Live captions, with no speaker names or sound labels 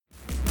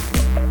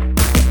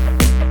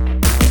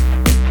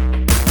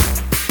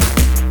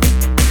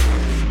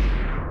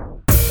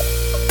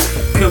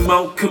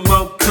on, come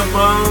on, come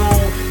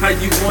on. How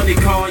you want it,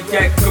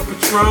 cognac or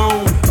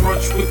Patron?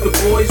 Brunch with the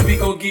boys, we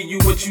gon' give you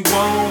what you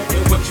want.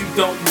 And what you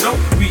don't know,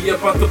 we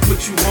about to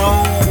put you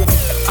on.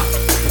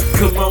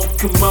 Come on,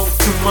 come on,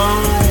 come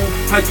on.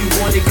 How you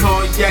want it,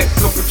 cognac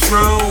or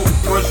Patron?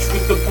 Brunch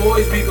with the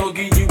boys, we gon'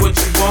 give you what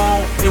you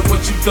want. And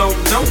what you don't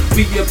know,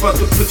 we about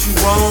to put you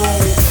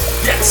on.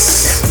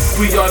 Yes,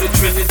 we are the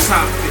trending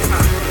topic.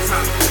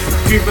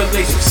 Good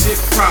relationship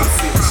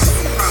profits.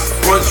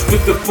 Brunch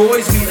with the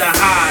boys, we the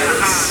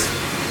hottest.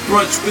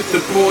 Brunch with the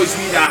boys,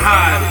 we the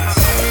hottest.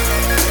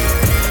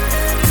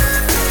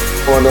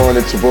 What's going on?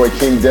 It's your boy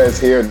King Des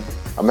here.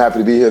 I'm happy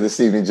to be here this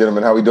evening,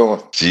 gentlemen. How we doing?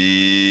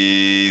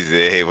 Jeez,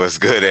 hey, what's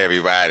good,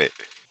 everybody?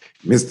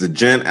 Mr.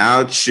 Gent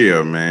out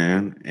here,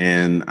 man.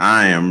 And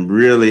I am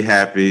really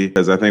happy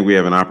because I think we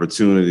have an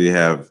opportunity to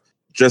have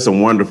just a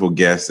wonderful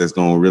guest that's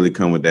going to really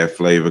come with that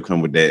flavor,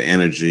 come with that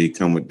energy,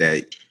 come with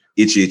that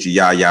itchy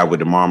yah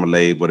with the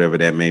marmalade, whatever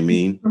that may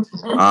mean.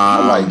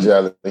 I like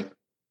jelly.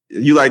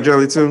 You like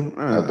jelly too?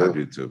 I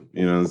do too.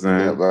 You know what I'm saying?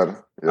 Yeah,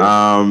 brother.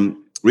 Yeah.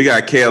 We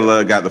got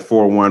Kayla, got the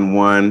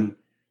 411,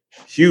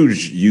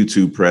 huge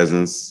YouTube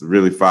presence.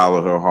 Really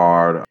follow her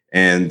hard.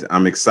 And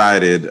I'm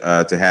excited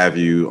to have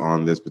you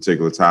on this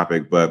particular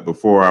topic. But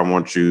before, I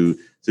want you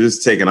to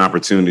just take an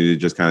opportunity to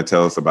just kind of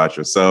tell us about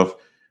yourself,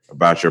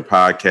 about your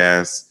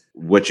podcast,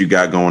 what you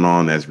got going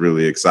on that's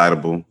really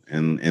excitable,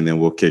 and then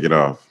we'll kick it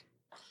off.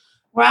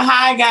 Well,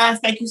 hi, guys.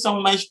 Thank you so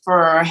much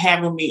for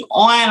having me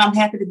on. I'm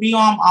happy to be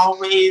on. I'm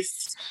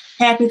always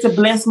happy to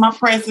bless my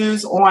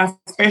presence on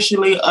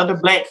especially other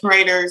Black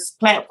creators'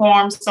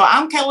 platforms. So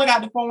I'm Kayla,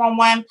 got the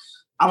 411.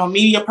 I'm a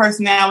media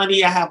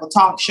personality. I have a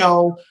talk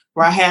show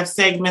where I have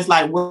segments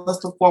like What's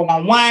the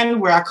 411,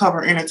 where I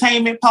cover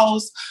entertainment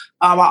posts.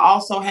 I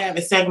also have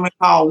a segment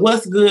called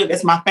What's Good.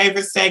 That's my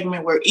favorite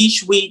segment, where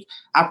each week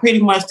I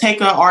pretty much take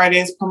an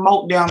artist,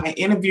 promote them, and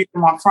interview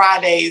them on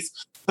Fridays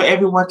so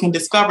everyone can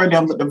discover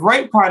them. But the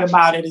great part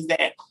about it is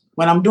that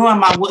when I'm doing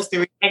my What's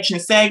the Reaction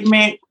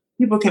segment,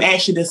 people can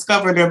actually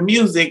discover their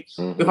music.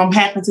 If I'm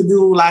happen to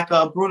do like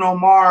a Bruno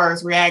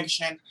Mars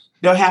reaction,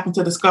 they'll happen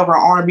to discover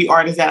an R&B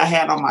artist that I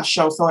had on my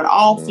show. So it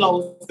all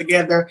flows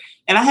together.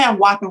 And I have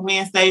Whopping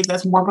Wednesdays.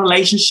 That's more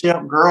relationship,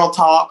 girl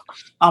talk,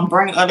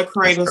 bringing other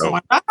creators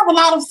on. I have a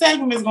lot of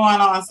segments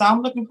going on. So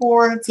I'm looking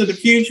forward to the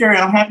future, and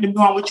I'm happy to be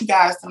on with you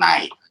guys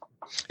tonight.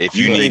 If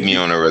you need me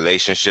on a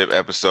relationship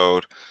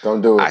episode,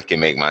 don't do it. I can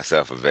make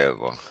myself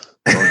available.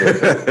 Don't do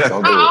it.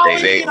 Don't do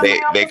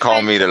it. They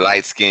call me the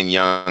light-skinned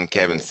young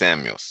Kevin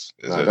Samuels.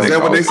 Is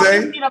that what they say?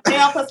 I need a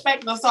male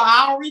perspective, so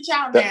I'll reach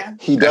out there.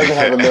 He doesn't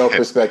have a male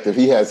perspective.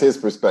 He has his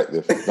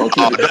perspective. Don't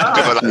keep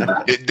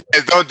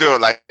it. Don't do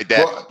it like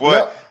that.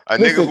 Boy, a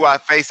nigga who I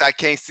face I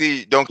can't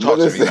see, don't talk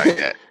to me like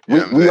that.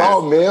 We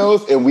all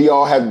males, and we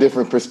all have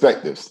different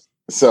perspectives.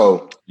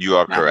 So you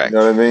are correct. You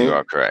know what I mean? You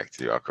are correct.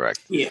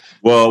 Yeah.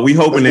 Well, we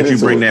hoping that you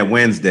bring that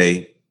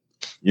Wednesday,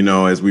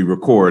 as we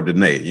record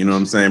tonight. You know what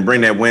I'm saying?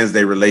 Bring that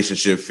Wednesday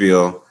relationship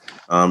feel,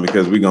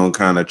 because we're going to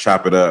kind of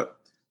chop it up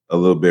a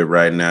little bit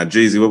right now.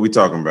 Jeezy, what we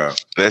talking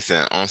about?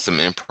 Listen, on some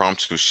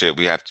impromptu shit,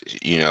 we have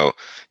to,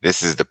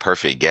 this is the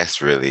perfect guest,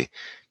 really,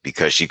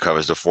 because she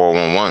covers the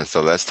 411.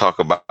 So let's talk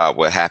about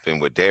what happened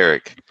with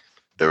Derek,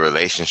 the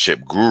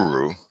relationship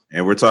guru.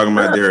 And we're talking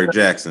about Derek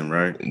Jackson,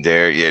 right?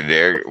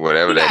 Derek,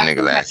 whatever that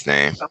nigga last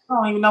name. I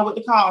don't even know what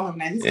to call him,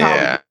 man.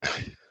 Yeah.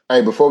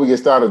 Hey, before we get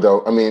started,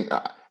 though, I mean,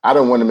 I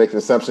don't want to make an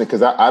assumption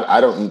because I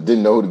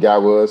didn't know who the guy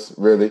was,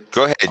 really.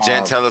 Go ahead,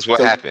 Jen, tell us what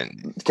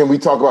happened. Can we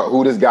talk about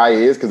who this guy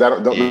is? Because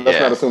let's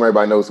not assume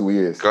everybody knows who he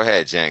is. Go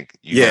ahead, Jen.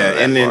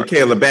 And then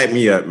Kayla, back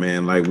me up,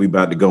 man. Like, we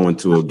about to go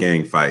into a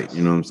gang fight.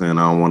 You know what I'm saying?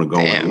 I don't want to go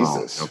in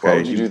alone. Okay? Why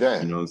would you do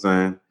that? You know what I'm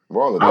saying?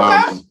 We're all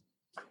about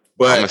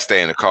but I'm going to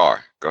stay in the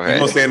car. Go ahead. I'm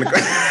going to stay in the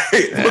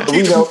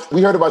car.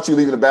 We heard about you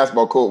leaving the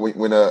basketball court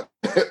when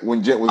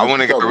Jen was. I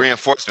want to get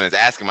reinforcements.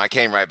 Ask him. I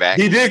came right back.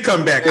 He did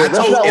come back. I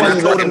told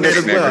him that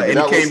as well, and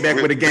he came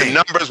back with a game.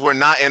 The numbers were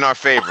not in our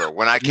favor.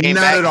 When I came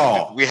back, at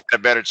all. We had a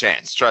better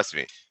chance. Trust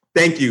me.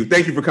 Thank you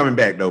for coming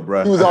back, though,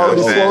 bro. He was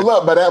already swole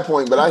up by that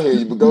point, but I hear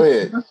you. But go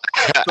ahead.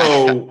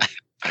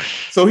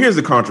 So here's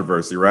the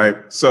controversy, right?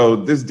 So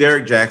this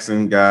Derek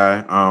Jackson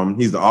guy,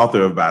 he's the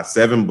author of about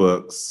 7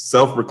 books,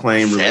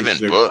 self-proclaimed.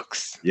 7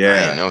 books? Yeah. I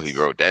didn't know he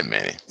wrote that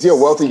many. Is he a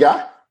wealthy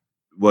guy?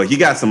 Well, he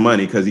got some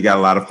money because he got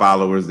a lot of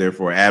followers,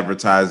 therefore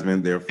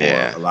advertisement, therefore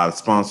a lot of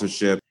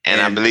sponsorship.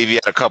 And I believe he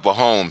had a couple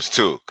homes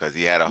too, because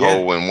he had a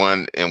hole in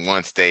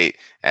one state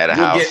at a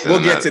house.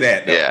 We'll get to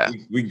that. Though. Yeah,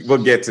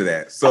 we'll get to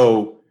that.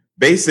 So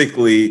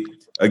basically,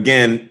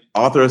 again,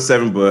 author of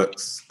 7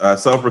 books,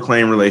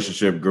 self-proclaimed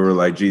relationship guru,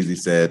 like Jeezy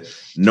said,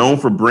 known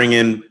for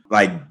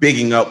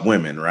bigging up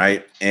women,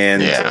 right?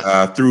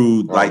 And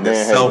through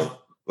this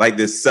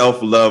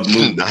self-love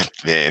movement.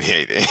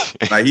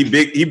 Like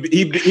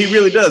he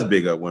really does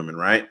big up women,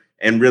 right?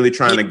 And really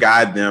trying to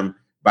guide them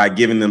by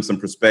giving them some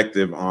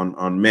perspective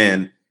on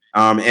men.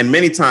 And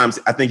many times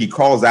I think he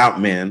calls out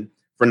men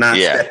for not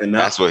stepping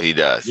up. That's what he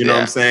does. You know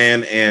what I'm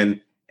saying?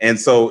 And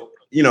so,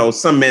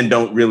 some men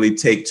don't really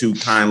take too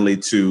kindly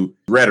to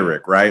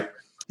rhetoric, right?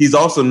 he's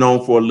also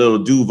known for a little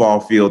Duval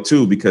feel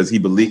too, because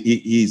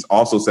he's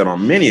also said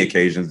on many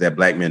occasions that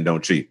black men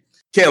don't cheat.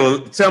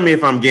 Kayla, tell me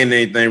if I'm getting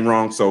anything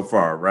wrong so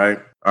far, right?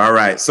 All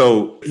right.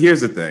 So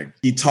here's the thing.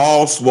 He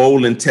tall,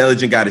 swole,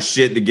 intelligent, got his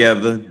shit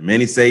together.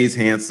 Many say he's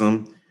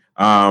handsome.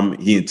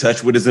 He in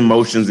touch with his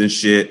emotions and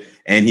shit.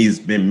 And he's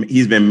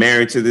been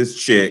married to this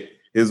chick,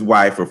 his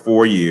wife, for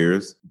 4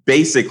 years.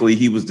 Basically,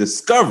 he was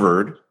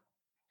discovered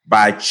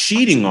by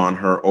cheating on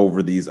her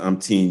over these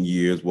umpteen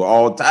years with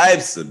all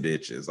types of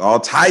bitches, all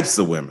types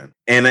of women.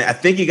 And I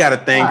think he got a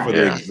thing for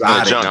the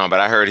exotic. No, but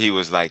I heard he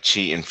was like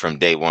cheating from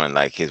day one.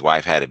 Like his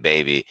wife had a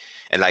baby,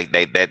 and like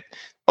that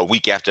a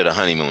week after the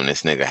honeymoon,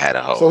 this nigga had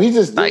a hoe. So he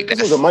just like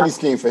this was a money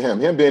scheme for him.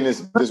 Him being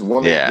this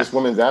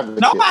woman's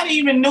advocate. Nobody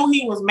even knew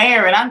he was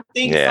married. I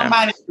think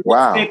somebody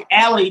Lipstick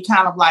Alley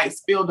kind of like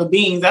spilled the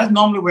beans. That's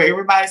normally where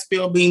everybody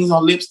spilled beans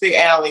on Lipstick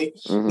Alley.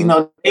 Mm-hmm. You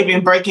know, they've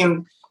been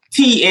breaking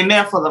tea in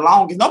there for the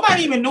longest.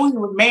 Nobody even knew he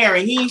was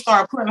married. He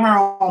started putting her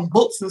on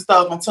books and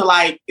stuff until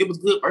like it was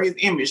good for his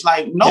image.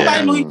 Like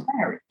nobody knew he was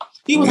married.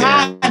 He was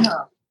hiding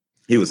her.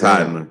 He was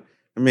hiding her.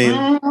 I mean,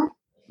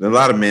 a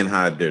lot of men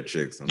hide their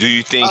chicks. Do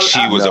you think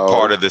she was a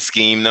part of the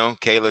scheme though,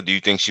 Kayla? Do you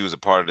think she was a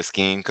part of the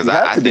scheme? Because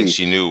I think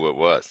she knew what it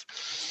was.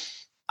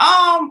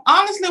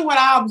 Honestly, what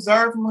I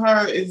observed from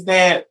her is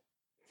that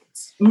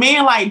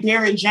men like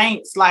Derek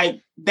Jenks,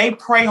 like they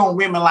prey on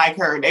women like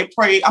her. They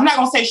prey. I'm not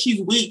gonna say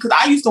she's weak because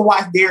I used to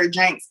watch Derek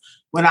Jenks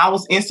when I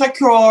was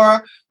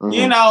insecure.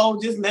 You know,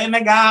 just letting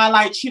a guy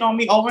like cheat on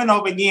me over and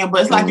over again.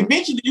 But it's like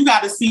eventually you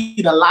got to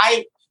see the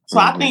light. So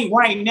I think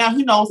right now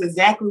he knows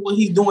exactly what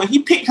he's doing. He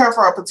picked her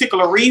for a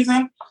particular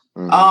reason.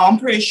 I'm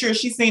pretty sure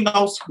she's seen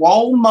those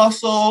swole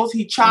muscles.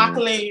 He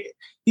chocolate.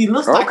 He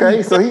looks like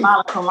he's a lot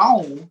of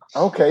cologne.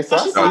 Okay,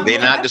 so they're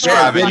not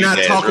describing you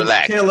as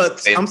relaxed.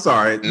 Kayla, I'm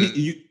sorry.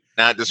 You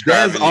not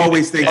describing. Des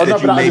always thinks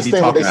that you may be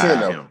talking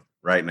about him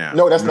right now.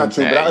 No, that's not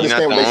true. But I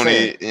understand what they're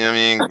saying. You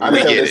know what I mean?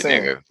 We get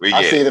it, nigga.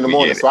 I see it in the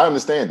morning, so I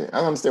understand it. I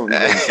understand what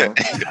you're saying.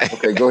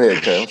 Okay, go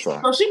ahead, Kay. I'm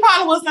sorry. So she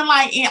probably wasn't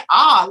like in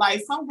awe.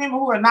 Like some women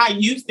who are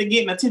not used to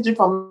getting attention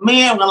from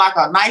men, when like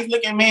a nice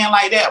looking man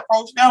like that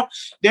approach them,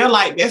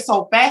 they're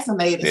so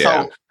fascinated.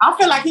 Yeah. So I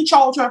feel like he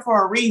chose her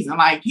for a reason.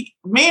 Like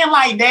men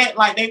like that,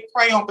 like they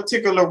prey on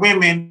particular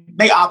women.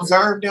 They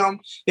observe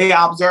them. They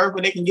observe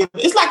what they can get.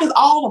 It's like it's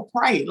all a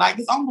prey. Like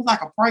it's almost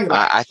like a prey.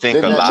 Like, I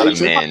think a lot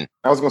of men.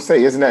 I was gonna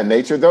say, isn't that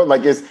nature though?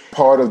 Like it's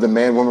part of the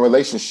man-woman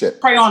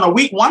relationship. Prey on a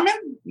weak woman?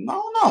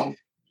 No.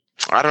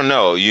 I don't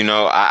know. You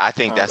know, I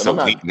think that's a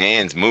weak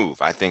man's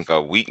move. I think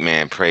a weak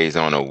man preys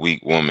on a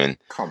weak woman.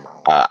 Come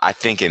on. I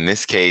think in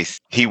this case,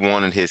 he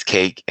wanted his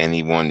cake and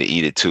he wanted to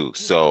eat it too.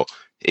 So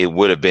it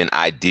would have been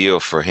ideal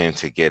for him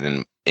to get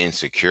an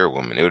insecure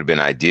woman. It would have been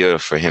ideal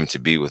for him to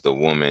be with a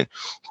woman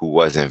who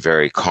wasn't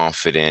very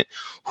confident,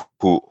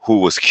 who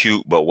was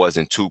cute but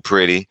wasn't too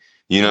pretty.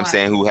 You know what I'm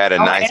saying? Who had a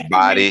nice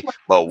body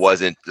but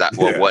wasn't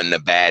wasn't a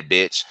bad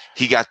bitch.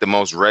 He got the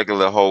most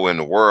regular hoe in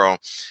the world,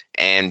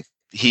 and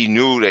he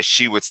knew that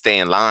she would stay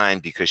in line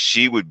because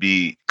she would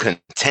be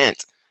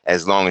content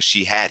as long as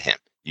she had him.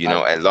 You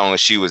know, as long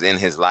as she was in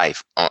his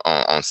life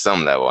on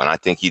some level. And I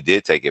think he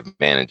did take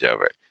advantage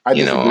of it.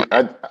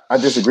 I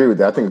disagree with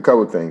that. I think a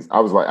couple of things. I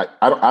was like,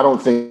 I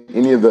don't think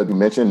any of the you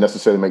mentioned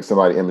necessarily make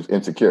somebody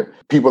insecure.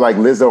 People like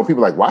Lizzo,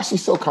 people like, why is she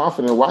so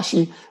confident? Why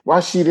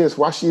she this?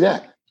 Why she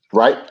that?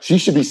 Right? She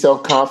should be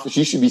self-confident.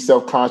 She should be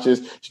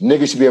self-conscious.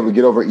 Niggas should be able to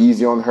get over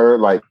easy on her.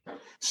 Like,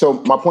 so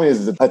my point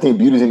is that I think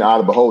beauty's in the eye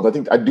of the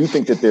beholder. I do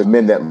think that there are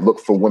men that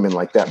look for women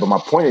like that. But my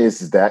point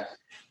is that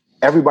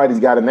everybody's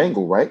got an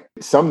angle, right?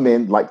 Some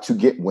men like to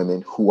get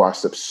women who are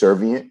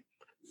subservient.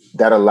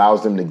 That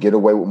allows them to get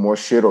away with more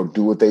shit or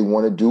do what they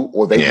want to do,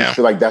 or they just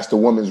feel like that's the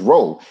woman's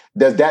role.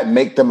 Does that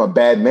make them a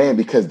bad man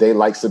because they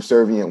like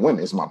subservient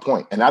women? Is my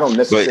point. And I don't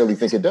necessarily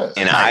think it does.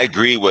 And I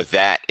agree with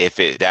that if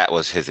that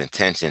was his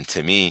intention.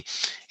 To me,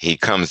 he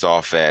comes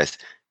off as,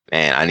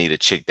 man, I need a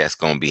chick that's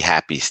going to be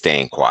happy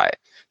staying quiet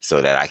so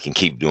that I can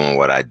keep doing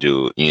what I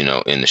do, you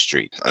know, in the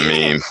street. I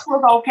mean, I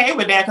was okay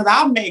with that because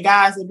I've met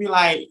guys that be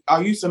like,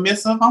 are you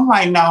submissive? I'm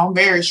like, no, I'm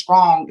very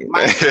strong. He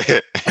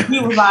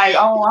was like,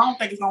 oh, I don't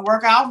think it's going to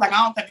work out. I was like,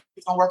 I don't think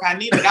it's going to work out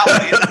neither.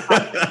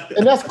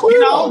 And that's cool.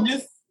 You know,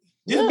 just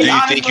do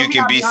you think you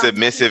can be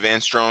submissive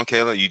and strong,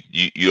 Kayla?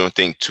 You don't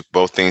think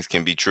both things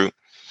can be true?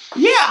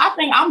 Yeah, I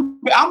think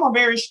I'm a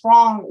very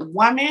strong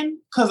woman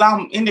because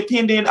I'm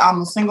independent.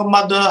 I'm a single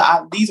mother.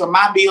 These are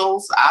my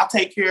bills. I'll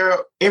take care of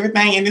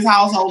everything in this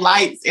household,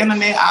 lights,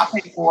 internet, I'll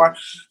pay for.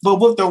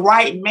 But with the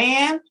right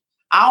man,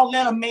 I'll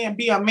let a man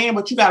be a man,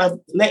 but you got to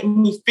let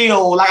me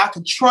feel like I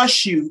can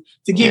trust you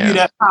to give you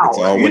that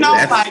power. You know,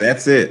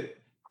 that's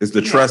it. It's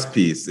the trust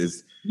piece.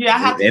 I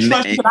have to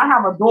trust you because I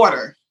have a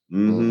daughter.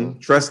 Mm-hmm.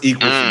 Trust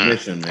equals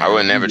submission, man. I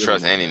would never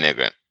trust any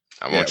nigga.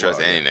 I won't trust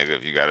any nigga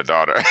if you got a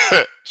daughter.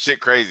 Shit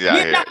crazy out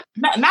here.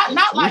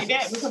 Not like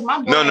that because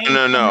my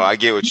daughter No. I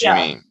get what you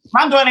mean.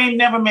 My daughter ain't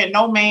never met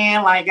no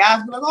man. Like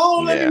guys be like,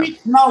 oh, let me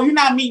meet. No, you're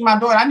not meeting my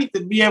daughter. I need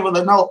to be able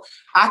to know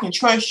I can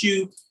trust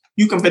you.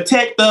 you can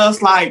protect us,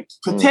 like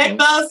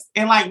us,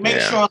 and like make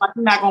sure like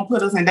you're not gonna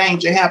put us in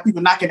danger. Have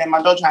people knocking at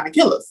my door trying to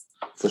kill us.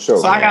 For sure.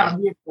 So I gotta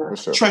be able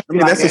to trust. I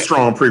mean, that's a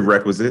strong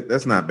prerequisite.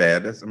 That's not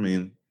bad.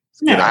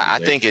 I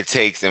think it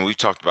takes, and we've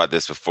talked about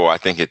this before, I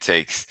think it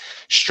takes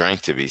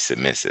strength to be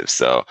submissive.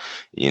 So,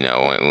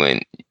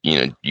 when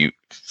you,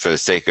 for the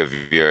sake of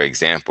your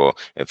example,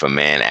 if a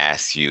man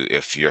asks you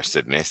if you're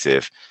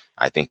submissive,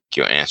 I think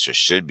your answer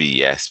should be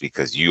yes,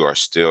 because you are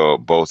still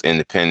both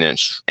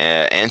independent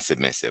and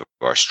submissive,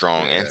 or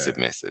strong and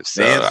submissive.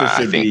 So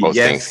I think both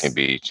things can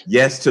be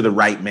yes to the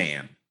right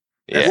man.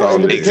 Yeah,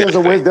 it depends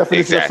on what his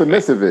definition of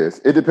submissive is.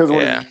 It depends on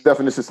what his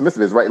definition of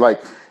submissive is, right?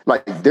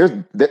 Like there's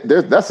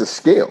that's a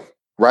scale,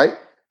 right?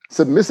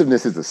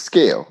 Submissiveness is a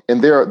scale,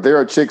 and there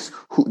are chicks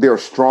there are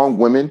strong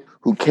women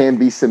who can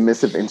be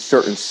submissive in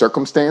certain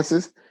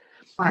circumstances.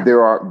 Right.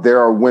 There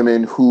are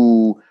women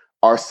who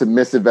are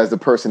submissive as a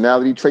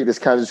personality trait. That's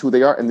kind of just who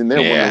they are, and then there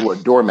are women who are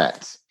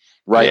doormats.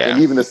 Right. Yeah.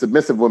 And even the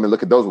submissive women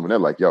look at those women, they're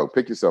like, yo,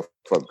 pick yourself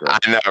up, girl.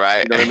 I know,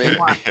 right? You know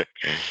what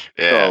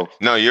I mean?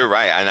 No, you're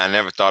right. And I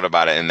never thought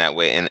about it in that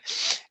way.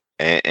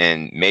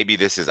 And maybe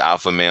this is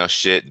alpha male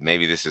shit.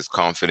 Maybe this is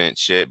confident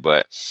shit,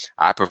 but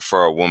I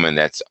prefer a woman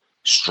that's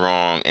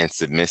strong and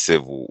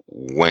submissive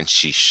when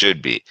she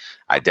should be.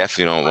 I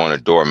definitely don't want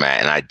a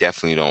doormat, and I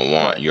definitely don't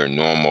want your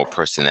normal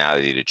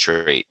personality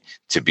trait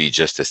to be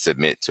just to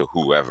submit to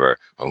whoever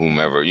or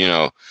whomever, you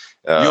don't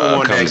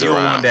want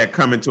that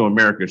coming to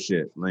America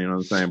shit. You know what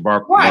I'm saying?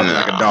 Bark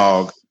like a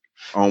dog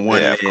on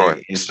one leg.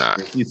 And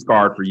he's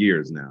scarred for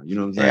years now. You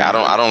know what I'm saying? Yeah,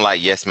 I don't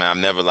like yes man.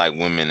 I've never liked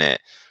women that,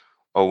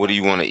 what do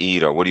you want to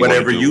eat, or what do you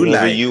whatever want to do? You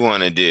whatever like. you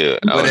want to do.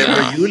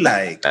 Whatever you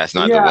like. That's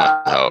not the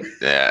one. Oh,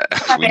 yeah.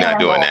 We're not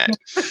doing that.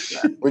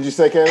 What'd you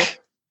say, Kayla?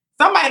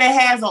 Somebody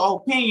that has an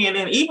opinion,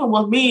 and even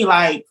with me,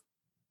 like,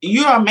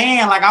 you're a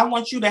man, like I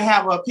want you to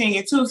have an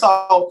opinion too.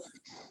 So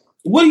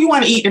what do you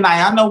want to eat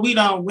tonight? I know we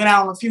done went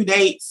out on a few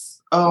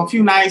dates, a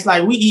few nights.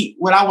 Like we eat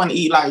what I want to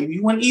eat. Like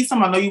you want to eat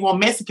something, I know you want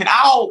Mexican.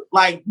 I'll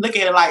like look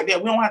at it like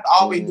that. We don't have to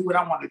always do what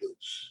I want to do.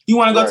 You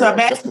want to go to a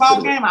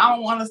basketball game? I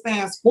don't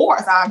understand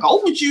sports. I'll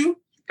go with you.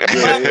 But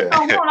we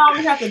don't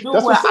always have to do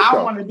what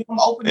I want to do. I'm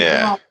open to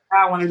doing what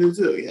I want to do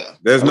too. Yeah.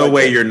 There's no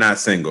way you're not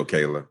single,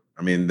 Kayla.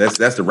 I mean, that's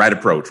the right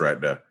approach right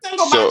there.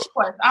 Single by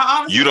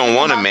choice. You don't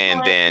want a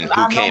man then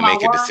who can't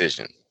make a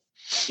decision.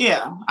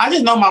 Yeah, I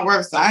just know my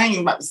worth, so I ain't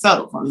about to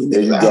settle for these.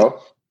 There you go.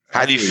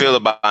 How do you feel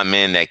about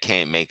men that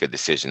can't make a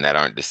decision, that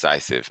aren't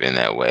decisive in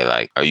that way?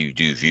 Like, do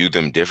you view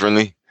them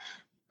differently?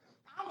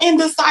 I'm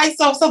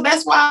indecisive, so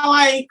that's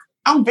why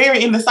I'm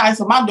very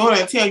indecisive. My daughter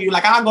will tell you,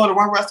 like, I'll go to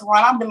one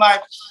restaurant, I'll be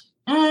like,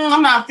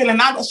 I'm not feeling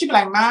that. She'll be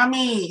like,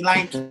 Mommy,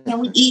 like, can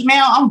we eat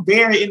now? I'm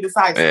very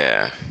indecisive.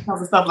 Yeah.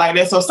 Because of stuff like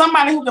that. So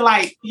somebody who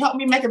can help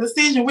me make a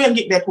decision, we'll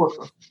get that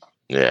quicker.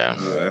 Yeah.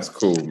 That's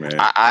cool, man.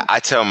 I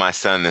tell my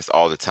son this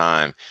all the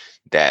time,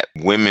 that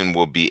women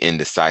will be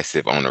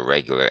indecisive on a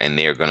regular, and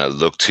they're going to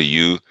look to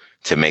you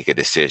to make a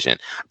decision.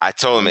 I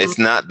told him it's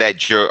not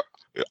that you're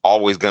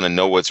always going to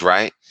know what's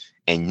right.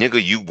 And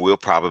nigga, you will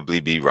probably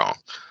be wrong.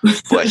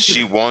 But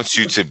she wants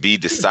you to be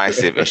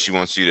decisive, and she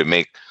wants you to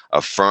make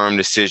a firm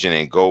decision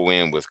and go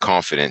in with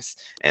confidence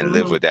and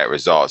live with that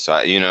result. So,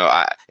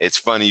 it's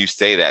funny you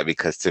say that,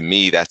 because to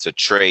me, that's a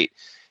trait,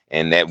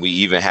 and that we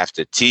even have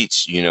to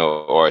teach,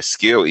 or a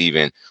skill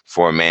even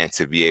for a man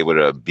to be able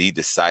to be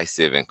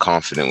decisive and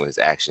confident with his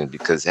actions,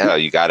 because hell,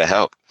 you got to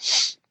help.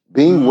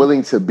 Being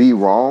willing to be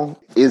wrong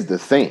is the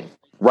thing,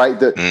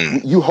 right?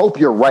 You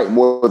hope you're right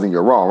more than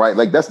you're wrong, right?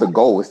 Like that's the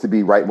goal, is to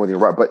be right more than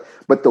you're right.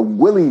 But the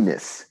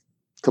willingness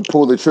to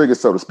pull the trigger,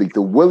 so to speak,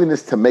 the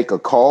willingness to make a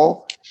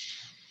call,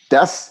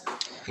 that's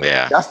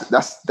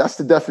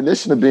the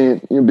definition of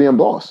being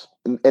boss.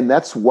 And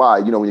that's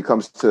why, when it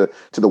comes to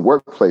the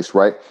workplace,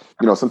 right?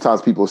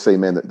 Sometimes people say,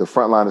 man, the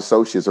frontline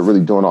associates are really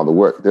doing all the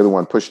work. They're the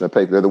one pushing the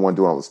paper. They're the one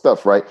doing all the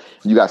stuff, right?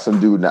 You got some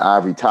dude in the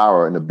ivory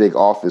tower in a big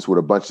office with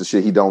a bunch of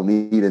shit he don't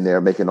need in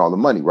there making all the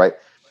money, right?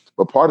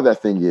 But part of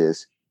that thing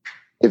is,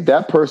 if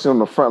that person on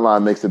the front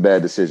line makes a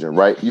bad decision,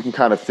 right, you can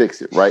kind of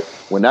fix it, right?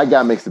 When that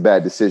guy makes a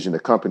bad decision, the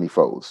company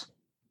folds,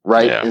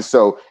 right? Yeah. And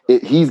so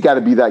he's got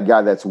to be that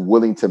guy that's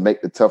willing to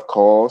make the tough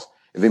calls.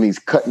 If it means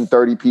cutting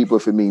 30 people,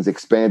 if it means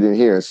expanding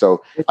here. And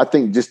so I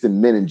think just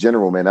in men in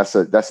general, man, that's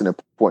an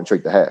important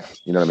trait to have.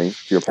 You know what I mean?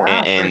 To your point.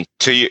 And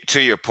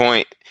to your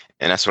point,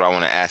 and that's what I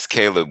want to ask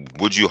Caleb,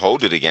 would you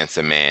hold it against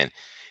a man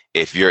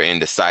if you're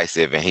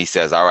indecisive and he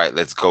says, all right,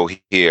 let's go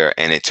here,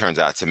 and it turns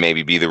out to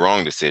maybe be the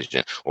wrong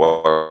decision,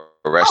 or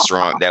a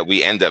restaurant that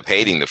we end up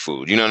hating the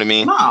food? You know what I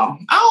mean? No,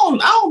 I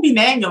don't be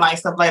nagging like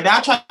stuff like that.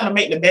 I try to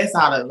make the best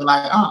out of it.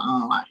 Like,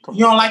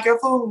 you don't like your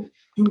food?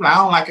 I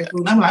don't like your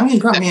food. I'm like, we can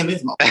come in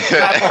this moment.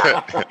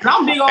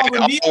 I'm big on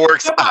reviews. It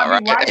works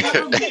out,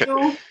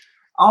 right?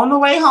 On the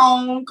way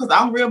home, because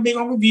I'm real big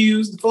on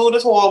reviews. The food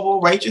is horrible.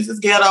 Waitress is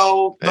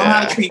ghetto. Know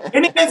how to treat.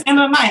 And if it's end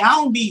of the night, I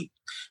don't be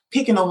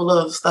picking over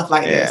little stuff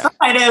like that. Stuff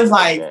like that is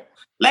like,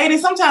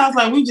 ladies, sometimes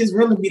like we just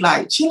really be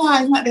like, chill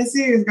out, it's not that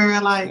serious,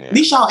 girl. Like, at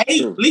least y'all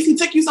ate. At least he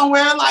took you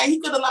somewhere. Like, he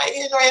could have like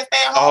his ass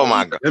stay at home. Oh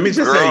my God! Let me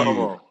just say,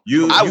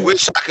 I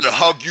wish I could have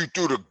hugged you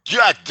through the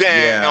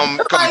goddamn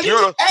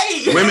computer.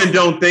 Women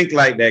don't think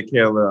like that,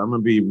 Kayla. I'm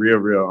gonna be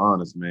real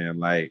honest, man.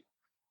 Like,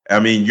 I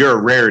mean, you're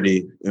a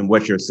rarity in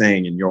what you're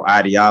saying and your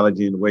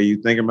ideology and the way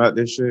you think about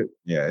this shit.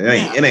 Yeah,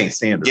 it ain't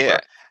standard. Yeah,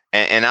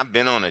 and I've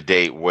been on a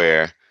date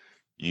where,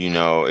 you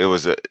know, it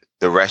was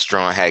the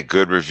restaurant had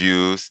good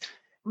reviews,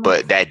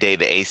 but that day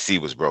the AC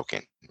was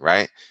broken,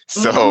 right?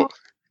 So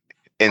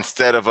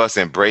instead of us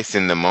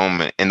embracing the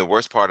moment, and the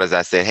worst part is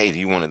I said, hey, do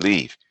you want to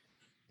leave?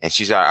 And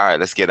she's like, all right,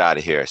 let's get out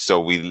of here. So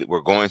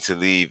we're going to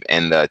leave,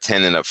 and the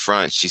attendant up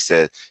front, she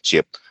said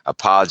she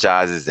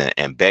apologizes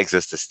and begs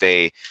us to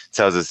stay,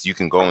 tells us you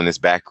can go in this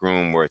back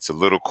room where it's a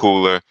little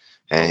cooler.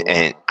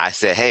 And I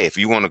said, hey, if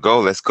you want to go,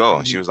 let's go.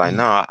 And she was like,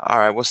 no, all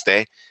right, we'll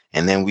stay.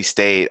 And then we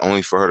stayed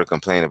only for her to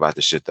complain about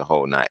the shit the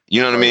whole night.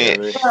 You know what I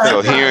mean?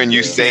 So hearing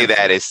you say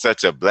that is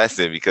such a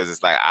blessing, because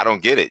it's like, I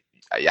don't get it.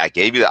 I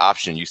gave you the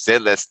option. You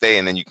said, let's stay.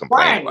 And then you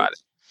complain about it,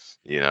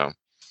 you know?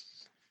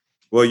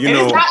 Well, you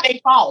know, it's not their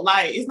fault.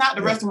 Like, it's not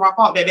the restaurant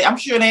fault that I'm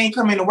sure they ain't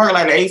coming to work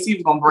like the AC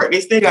was gonna break. They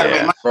still gotta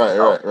make money.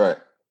 Right.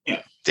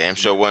 Yeah. Damn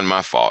sure wasn't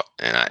my fault,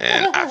 and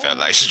I felt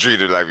like she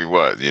treated like we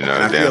was, you know.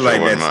 I feel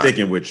like that's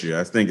sticking with you.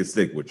 I think it's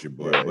stick with you,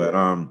 boy.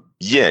 But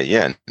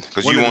yeah,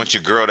 because you want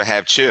your girl to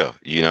have chill,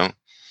 you know.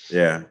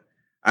 Yeah,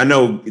 I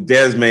know.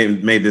 Des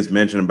made this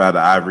mention about the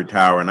ivory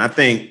tower, and I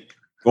think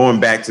going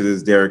back to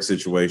this Derek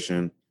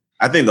situation,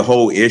 I think the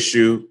whole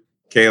issue,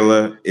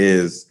 Kayla,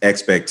 is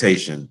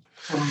expectation.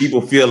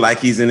 People feel like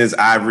he's in his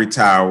ivory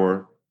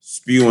tower,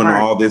 spewing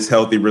all this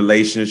healthy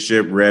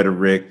relationship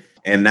rhetoric.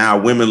 And now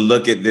women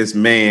look at this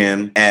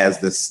man as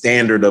the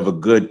standard of a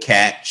good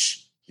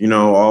catch. You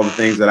know, all the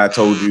things that I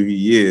told you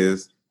he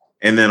is.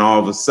 And then all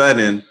of a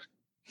sudden,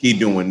 he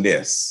doing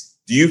this.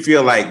 Do you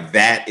feel like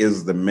that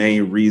is the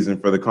main reason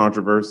for the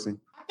controversy?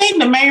 I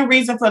think the main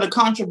reason for the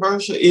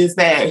controversy is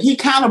that he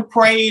kind of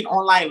preyed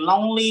on like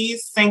lonely,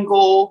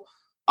 single,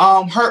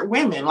 hurt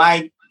women.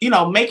 Like, you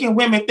know, making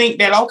women think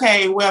that,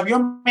 okay, well, if your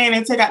man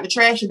didn't take out the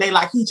trash today,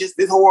 like, he just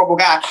this horrible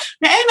guy.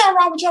 Now, ain't nothing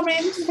wrong with your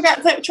man. He just forgot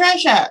to take the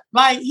trash out.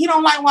 Like, he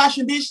don't like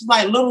washing dishes,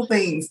 like little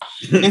things.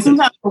 And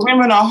sometimes when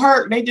women are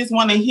hurt, they just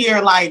want to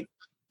hear, like,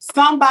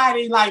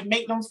 somebody, like,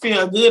 make them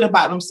feel good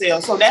about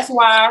themselves. So that's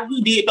why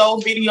he did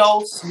those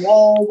videos,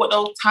 swole with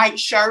those tight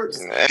shirts.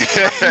 It's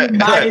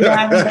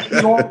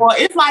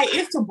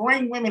to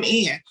bring women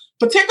in.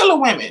 Particular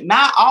women,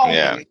 not all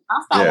women.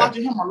 I started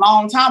watching him a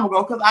long time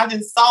ago because I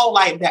just saw,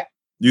 like, that.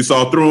 You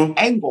saw through him?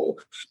 Angle.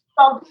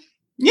 So,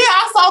 yeah,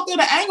 I saw through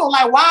the angle.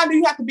 Like, why do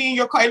you have to be in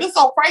your car? It's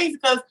so crazy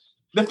because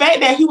the fact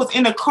that he was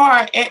in the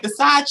car at the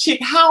side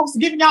chick house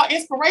giving y'all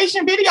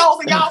inspiration videos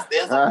and y'all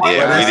still support we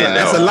didn't know.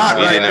 That's a lot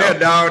there,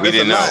 dog. We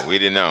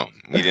didn't know.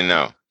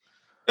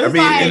 I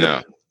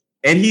mean,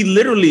 and he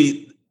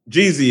literally,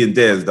 Jeezy and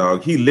Dez,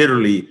 dog, he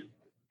literally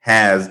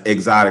has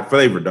exotic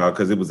flavor, dog,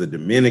 because it was a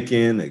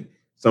Dominican,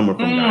 someone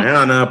from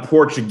Guyana,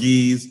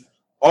 Portuguese,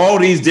 all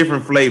these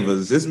different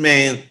flavors. This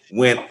man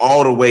went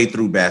all the way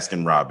through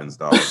Baskin Robbins,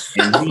 dog.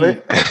 And he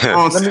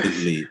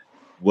constantly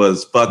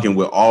was fucking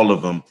with all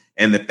of them.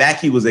 And the fact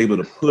he was able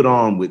to put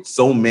on with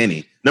so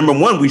many. Number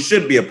one, we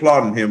should be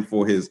applauding him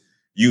for his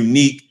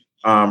unique,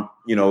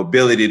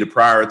 ability to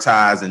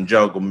prioritize and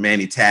juggle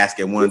many tasks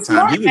at one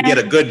time. He would get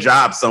a good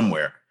job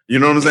somewhere. You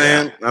know what I'm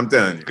saying? I'm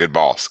telling you. Good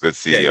boss, good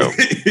CEO.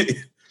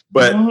 Yeah.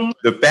 But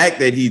the fact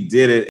that he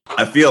did it,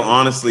 I feel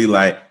honestly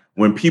like,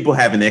 when people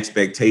have an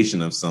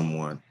expectation of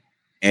someone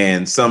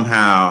and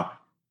somehow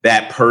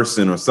that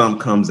person or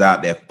something comes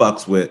out that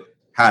fucks with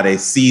how they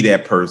see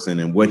that person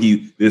and what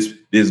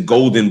this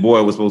golden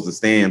boy was supposed to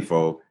stand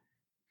for,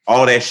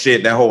 all that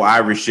shit, that whole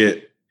ivory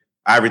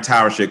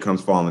tower shit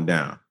comes falling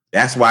down.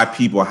 That's why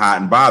people are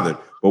hot and bothered.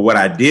 But what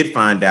I did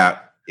find out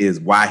is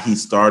why he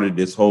started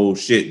this whole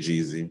shit,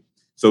 Jeezy.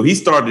 So he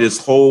started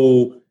this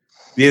whole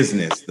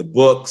business, the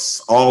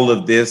books, all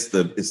of this.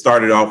 It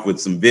started off with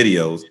some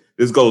videos.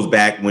 This goes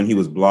back when he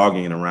was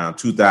blogging around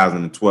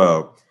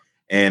 2012.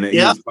 And he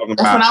was talking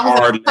about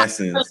hard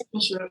lessons.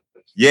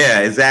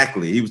 Yeah,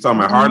 exactly. He was talking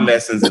about hard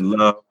lessons in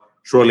love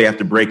shortly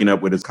after breaking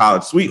up with his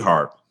college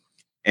sweetheart,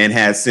 and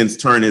has since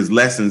turned his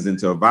lessons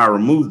into a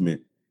viral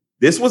movement.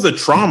 This was a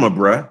trauma,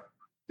 bruh.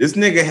 This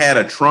nigga had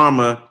a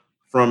trauma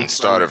from a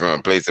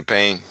place of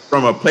pain.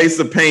 From a place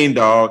of pain,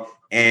 dog.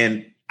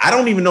 And I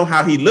don't even know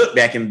how he looked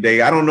back in the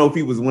day. I don't know if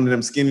he was one of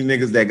them skinny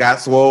niggas that got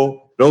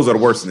swole. Those are the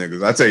worst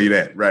niggas. I tell you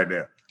that right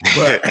now.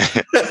 But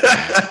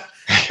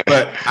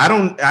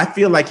I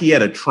feel like he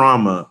had a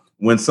trauma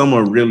when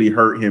someone really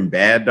hurt him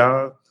bad,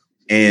 dog.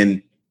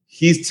 And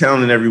he's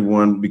telling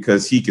everyone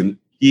because he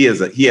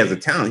has a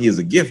talent. He has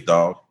a gift,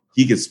 dog.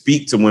 He can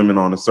speak to women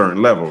on a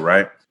certain level,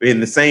 right? In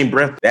the same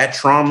breath, that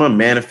trauma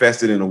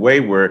manifested in a way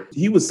where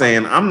he was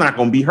saying, I'm not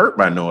going to be hurt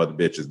by no other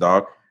bitches,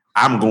 dog.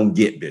 I'm going to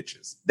get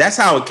bitches. That's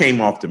how it came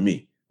off to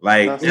me.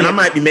 Like, and I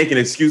might be making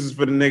excuses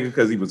for the nigga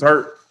because he was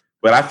hurt,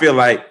 but I feel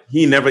like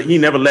he never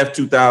left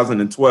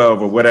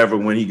 2012 or whatever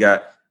when he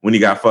got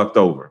fucked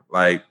over.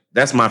 Like,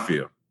 That's my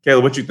feel.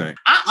 Kayla, what you think?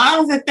 I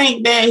honestly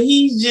think that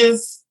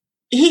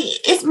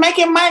it's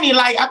making money.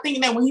 Like, I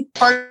think that when he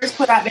first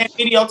put out that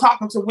video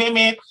talking to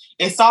women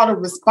and saw the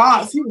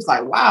response, he was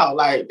like, wow,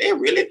 like they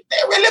really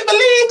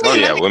believe me. Oh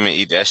yeah, women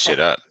eat that shit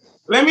up.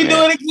 Let me do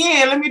it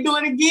again. Let me do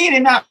it again.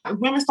 And now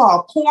women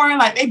start pouring,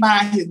 like they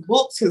buying his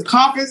books, his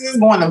conferences,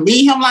 going to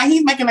meet him. Like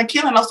he's making a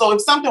killing. So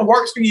if something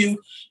works for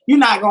you, you're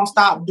not going to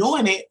stop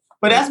doing it.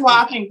 But that's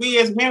why I think we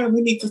as women,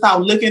 we need to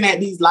start looking at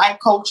these life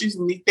coaches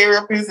and these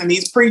therapists and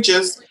these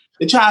preachers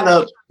to try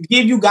to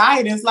give you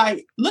guidance.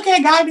 Like, look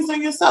at guidance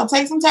on yourself.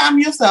 Take some time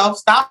on yourself.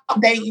 Stop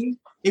dating.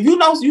 If you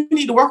know you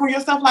need to work on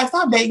yourself, like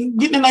stop dating.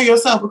 Get to know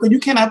yourself, because you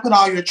cannot put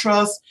all your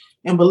trust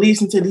and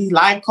beliefs into these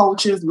life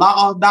coaches,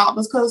 law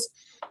doctors, because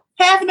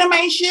half of them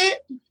ain't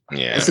shit.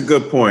 Yeah, that's a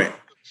good point.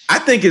 I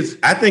think it's,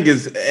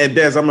 and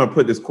Des, I'm gonna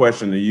put this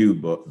question to you,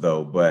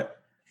 but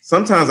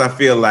sometimes I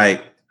feel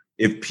like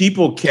if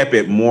people kept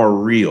it more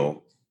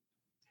real,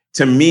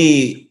 to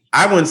me,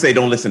 I wouldn't say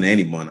don't listen to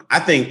anyone. I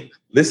think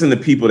listen to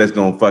people that's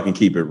gonna fucking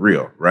keep it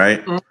real,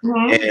 right?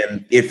 Mm-hmm.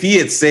 And if he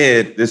had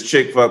said this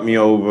chick fucked me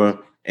over,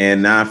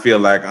 and now I feel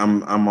like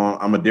I'm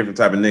a different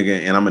type of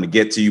nigga, and I'm gonna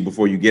get to you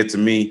before you get to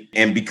me,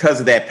 and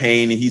because of that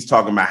pain, and he's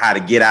talking about how to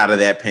get out of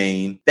that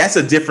pain, that's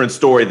a different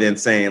story than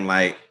saying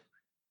like,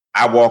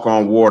 I walk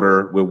on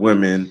water with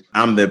women.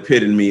 I'm the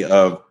epitome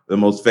of the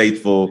most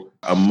faithful,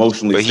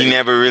 emotionally. But he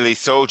never really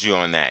sold you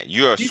on that.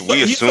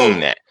 We assume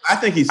that. I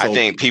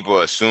think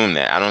people assume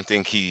that. I don't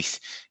think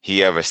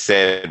he ever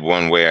said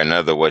one way or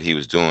another what he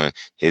was doing.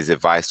 His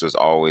advice was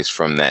always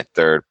from that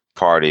third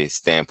party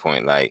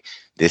standpoint, like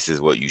this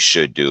is what you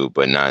should do,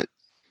 but not.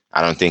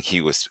 I don't think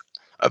he was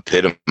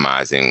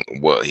epitomizing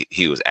what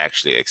he was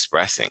actually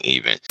expressing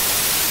even.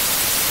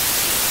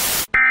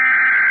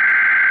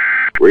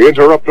 We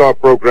interrupt our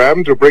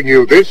program to bring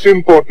you this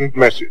important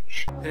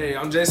message. Hey,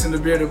 I'm Jason the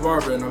Bearded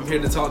Barber, and I'm here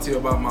to talk to you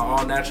about my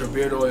all-natural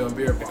beard oil and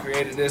beard balm. I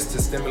created this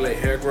to stimulate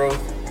hair growth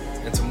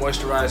and to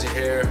moisturize your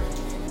hair.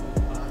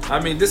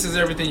 I mean, this is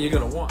everything you're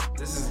gonna want.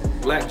 This is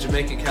black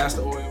Jamaican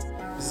castor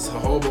oil. This is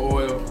jojoba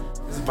oil.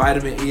 This is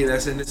vitamin E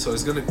that's in it, so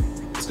it's gonna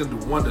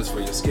do wonders for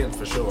your skin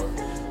for sure.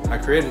 I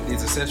created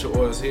these essential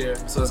oils here,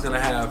 so it's gonna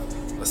have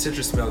a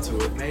citrus smell to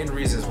it. Main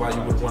reasons why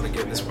you would want to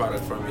get this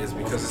product from me is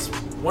because it's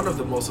one of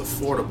the most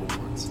affordable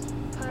ones.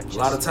 A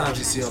lot of times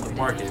you see on the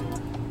market,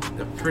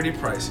 they're pretty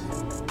pricey.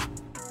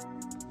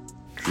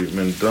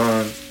 Treatment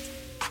done.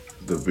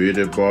 The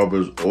Bearded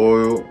Barber's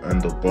oil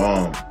and the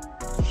balm.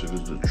 Shit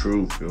is the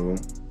truth, yo.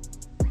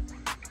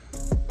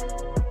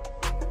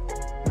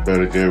 You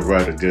better get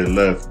right or get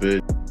left,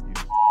 bitch.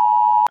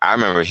 I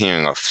remember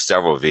hearing of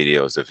several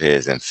videos of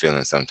his and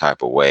feeling some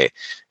type of way.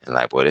 And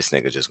like, well, this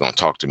nigga just gonna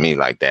talk to me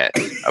like that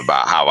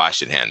about how I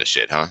should handle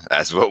shit, huh?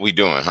 That's what we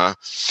doing, huh?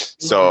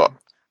 So,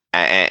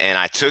 and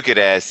I took it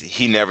as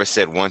he never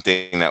said one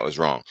thing that was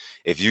wrong.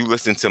 If you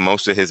listen to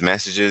most of his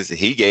messages,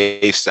 he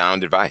gave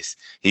sound advice.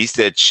 He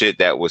said shit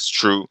that was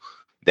true,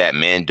 that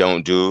men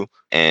don't do,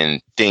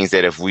 and things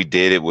that if we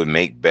did, it would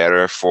make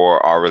better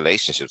for our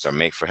relationships or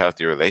make for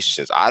healthier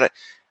relationships. I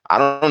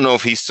don't know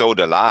if he sold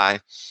a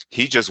lie.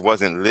 He just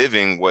wasn't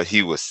living what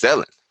he was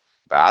selling.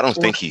 But I don't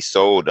think he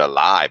sold a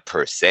lie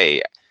per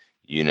se.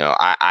 You know,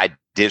 I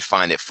did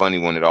find it funny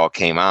when it all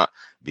came out,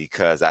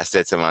 because I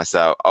said to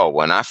myself, oh,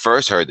 when I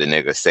first heard the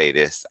nigga say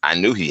this, I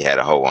knew he had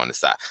a hoe on the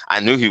side. I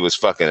knew he was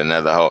fucking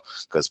another hoe,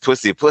 because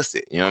pussy.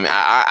 You know what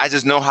I mean? I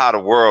just know how the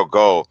world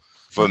go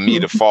for me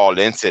to fall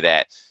into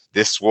that.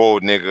 This swole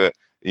nigga,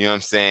 you know what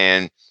I'm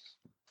saying,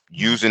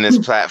 using this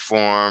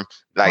platform,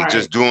 like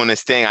just doing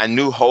this thing. I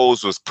knew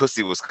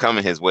pussy was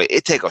coming his way.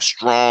 It take a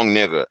strong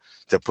nigga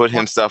to put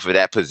himself in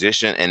that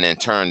position and then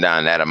turn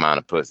down that amount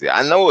of pussy.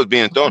 I know it's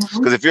being thrown,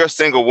 because if you're a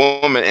single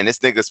woman and this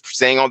nigga's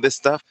saying all this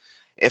stuff,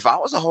 if I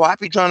was a hoe, I'd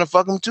be trying to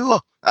fuck him too.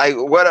 Like,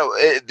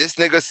 this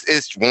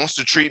nigga wants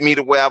to treat me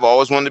the way I've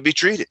always wanted to be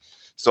treated.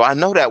 So I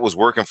know that was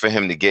working for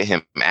him to get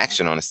him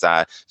action on the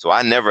side. So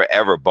I never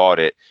ever bought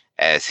it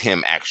as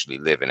him actually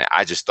living it.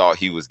 I just thought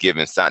he was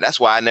giving sign. That's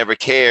why I never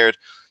cared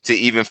to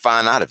even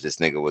find out if this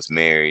nigga was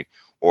married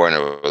or in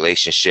a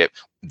relationship,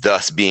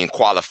 thus being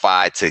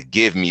qualified to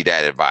give me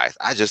that advice.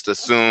 I just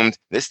assumed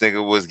this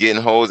nigga was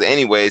getting hoes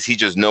anyways. He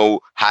just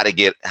know how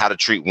to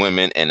treat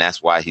women, and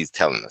that's why he's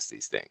telling us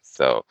these things.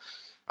 So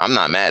I'm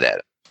not mad at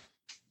it.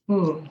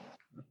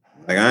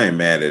 Like, I ain't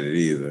mad at it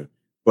either.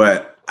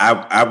 But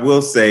I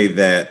will say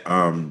that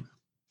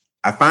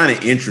I find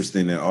it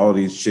interesting that all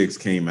these chicks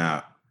came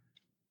out.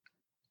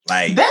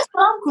 Like, that's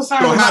what I'm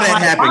concerned about. So how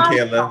that happened,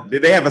 Kayla?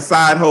 Did they have a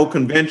side hoe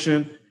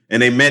convention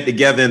and they met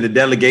together and the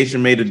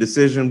delegation made a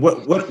decision?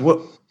 What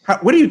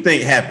do you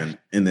think happened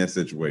in that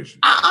situation?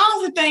 I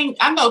honestly think,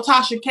 I know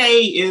Tasha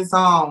K is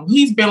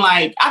he's been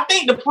like, I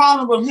think the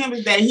problem with him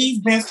is that he's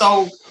been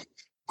so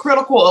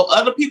critical of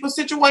other people's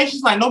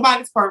situations. Like,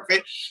 nobody's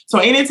perfect. So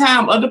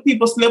anytime other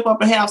people slip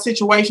up and have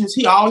situations,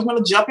 he always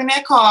want to jump in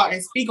that car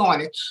and speak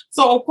on it.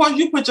 So of course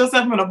you put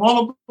yourself in a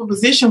vulnerable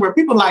position where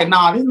people like,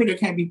 nah, this nigga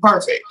can't be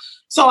perfect.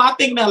 So I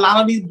think that a lot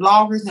of these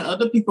bloggers and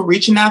other people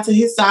reaching out to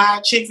his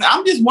side chicks,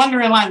 I'm just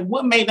wondering, like,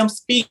 what made them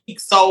speak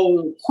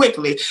so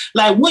quickly?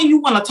 Like, wouldn't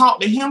you want to talk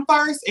to him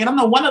first? And I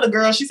know one of the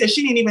girls, she said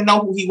she didn't even know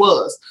who he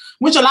was,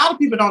 which a lot of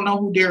people don't know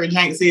who Derrick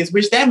Jenks is,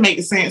 which that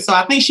makes sense. So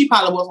I think she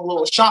probably was a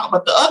little shocked.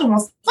 But the other one,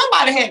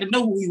 somebody had to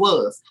know who he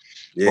was.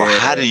 Yeah. Well,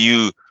 how do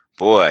you,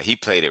 boy, he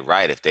played it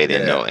right if they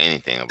didn't know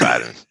anything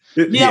about him.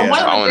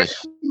 Yeah,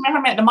 she met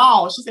him at the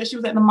mall. She said she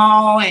was at the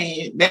mall,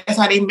 and that's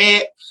how they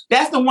met.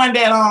 That's the one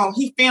that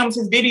he films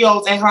his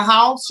videos at her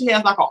house. She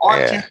has like an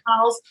arch in her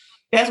house.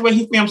 That's where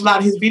he films a lot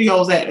of his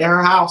videos at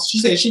her house. She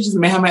said she just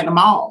met him at the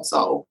mall.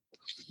 So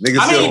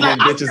niggas still like,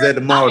 bitches at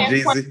the mall,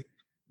 Jeezy.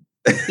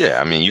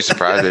 Yeah, I mean, you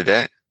surprised at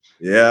that?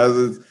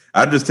 Yeah,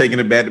 I'm just taking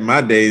it back to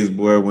my days,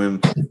 boy,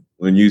 when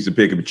you used to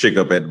pick a chick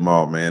up at the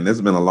mall, man. This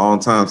has been a long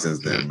time since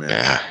then,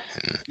 man.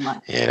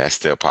 Yeah, that's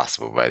still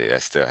possible, buddy.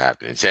 That's still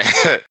happening.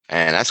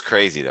 And that's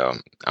crazy, though.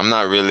 I'm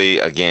not really,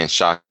 again,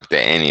 shocked at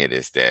any of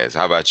this, Daz.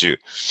 How about you?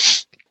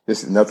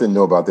 There's nothing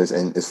new about this.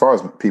 And as far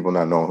as people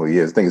not knowing who he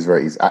is, I think it's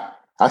very easy.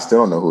 I still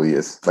don't know who he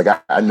is. Like,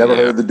 I never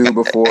heard of the dude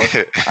before. I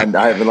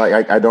haven't,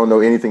 I don't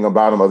know anything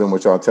about him other than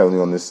what y'all telling me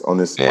on this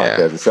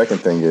podcast. The second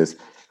thing is,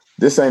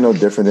 this ain't no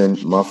different than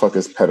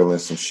motherfuckers peddling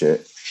some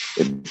shit.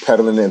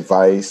 Peddling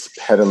advice,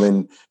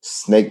 peddling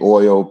snake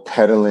oil,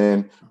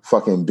 peddling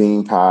fucking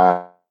bean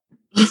pie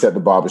at the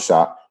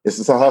barbershop. It's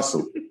just a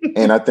hustle.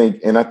 and I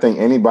think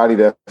anybody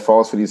that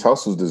falls for these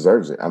hustles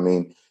deserves it. I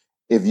mean,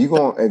 if you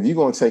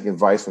gonna take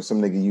advice from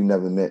some nigga you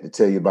never met to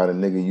tell you about a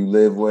nigga you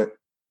live with,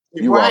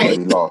 you already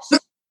lost.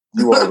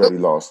 You already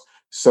lost.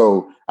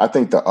 So I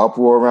think the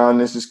uproar around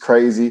this is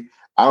crazy.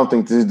 I don't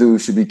think this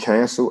dude should be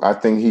canceled. I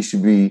think he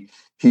should be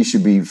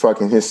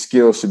fucking, his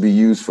skills should be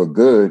used for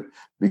good.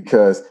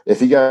 Because if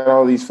he got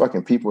all these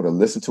fucking people to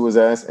listen to his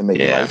ass and make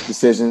life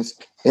decisions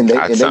in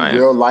their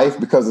real life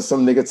because of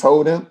some nigga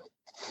told him,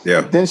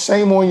 then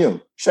shame on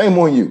you. Shame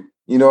on you.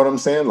 You know what I'm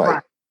saying?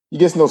 Like, you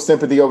get no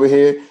sympathy over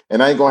here,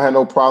 and I ain't gonna have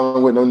no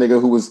problem with no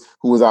nigga who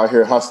was out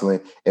here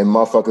hustling and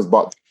motherfuckers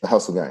bought the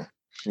hustle game.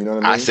 You know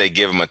what I mean? I say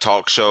give him a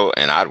talk show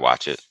and I'd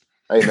watch it.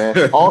 Hey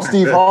man, all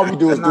Steve Harvey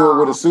do is do it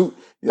with a suit.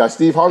 Yeah,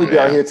 Steve Harvey be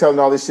out here telling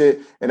all this shit,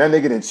 and that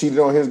nigga done cheated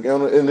on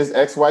his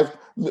ex-wife.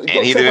 And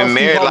he'd have been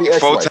married like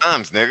 4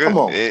 times, nigga. Come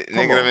on.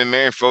 Nigga have been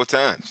married 4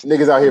 times.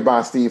 Niggas out here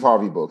buying Steve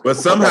Harvey books. But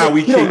somehow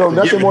he don't know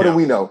nothing more than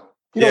we know.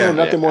 He don't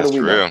know nothing more than we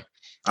know.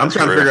 I'm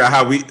trying to figure out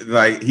how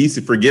he's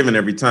forgiven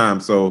every time.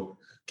 So,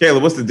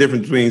 Kayla, what's the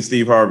difference between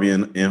Steve Harvey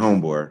and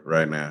Homeboy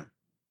right now?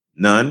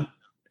 None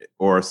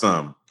or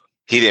some?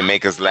 He didn't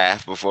make us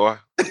laugh before.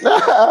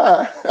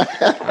 Kind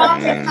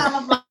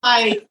of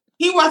like,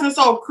 he wasn't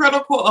so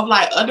critical of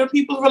like other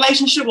people's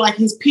relationship, like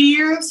his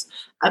peers.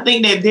 I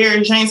think that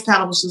Derrick Jenks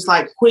kind of was just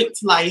like quick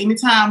to like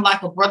anytime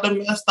like a brother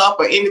messed up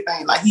or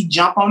anything, like he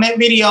jumped on that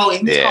video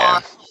in his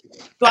car.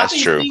 So I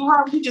think Steve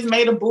Harvey, he just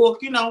made a book,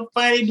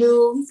 funny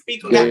dude. He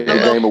speaks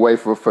game away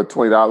for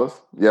 $20.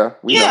 Yeah.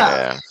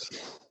 Yeah.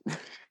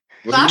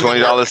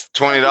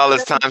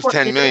 $20 times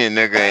 10 million,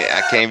 nigga.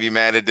 I can't be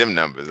mad at them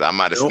numbers. I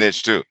might have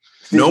snitched too.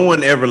 No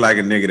one ever like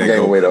a nigga that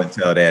go and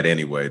tell that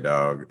anyway,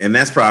 dog. And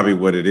that's probably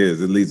what it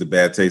is. It leaves a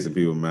bad taste in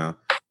people's mouth.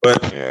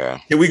 But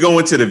can we go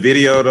into the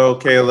video though,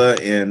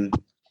 Kayla? And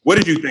what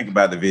did you think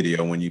about the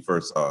video when you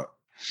first saw it?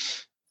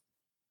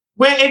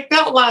 Well, it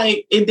felt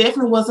like it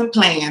definitely wasn't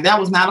planned. That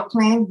was not a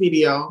planned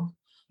video.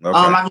 Okay.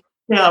 I can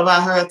tell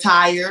about her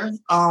attire.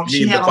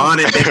 She had the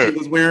bonnet that she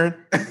was wearing?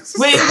 Well,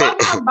 it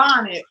wasn't a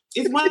bonnet.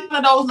 It's one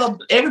of those,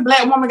 every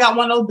black woman got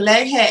one of those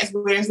black hats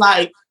where it's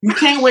like, you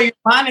can't wear your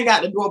bonnet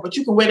out the door, but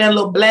you can wear that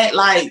little black,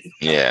 like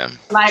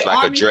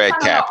a dread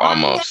cap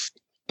almost.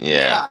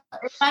 Yeah.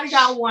 Everybody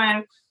got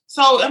one.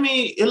 So, I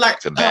mean,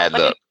 it's a bad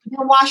look. You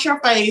can wash your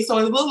face. So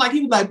it looked like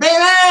he was like,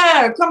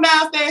 baby, come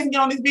downstairs and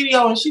get on this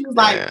video. And she was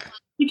like,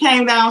 he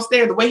came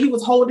downstairs. The way he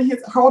was holding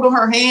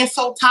her hand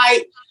so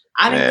tight,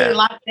 I didn't really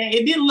like that.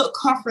 It didn't look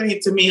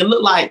comforting to me. It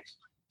looked like,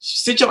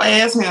 sit your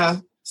ass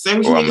here. Say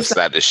what you I'm need gonna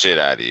slap the shit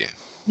out of you.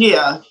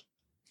 Yeah.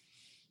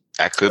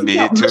 That could be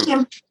it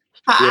too.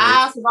 Her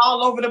eyes was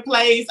all over the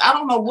place. I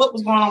don't know what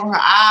was going on with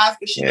her eyes,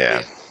 but she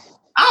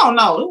I don't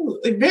know.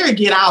 It was very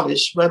get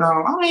outish, but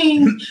I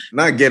mean,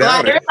 not get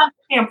out. Everybody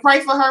can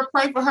pray for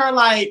her.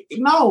 Like,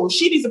 no,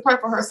 she needs to pray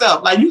for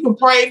herself. Like, you can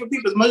pray for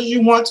people as much as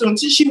you want to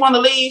until she want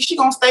to leave. She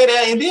gonna stay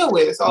there and deal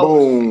with it.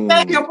 So,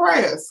 thank your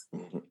prayers.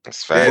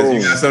 That's fast.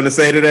 You got something to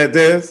say to that,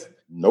 Des?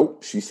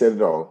 Nope, she said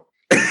it all.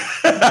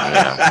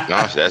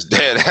 No, that's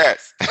dead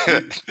ass.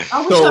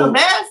 I wish her the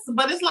best,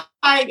 but it's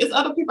like it's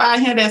other people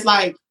out here that's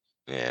like,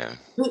 I'm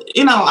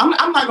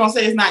not gonna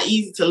say it's not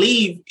easy to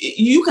leave.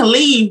 You can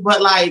leave,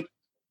 but like,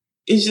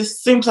 it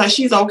just seems like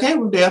she's okay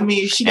with it. I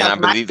mean, I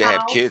believe they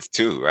have kids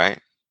too, right?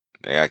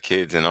 They got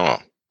kids and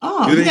all.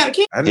 Oh, he got a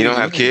kid. He don't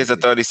have kids. I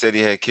thought he said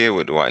he had a kid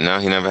with Dwight. No,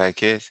 he never had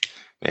kids.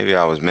 Maybe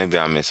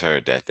I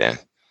misheard that then.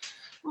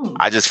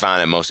 I just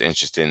found it most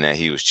interesting that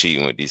he was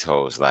cheating with these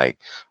hoes like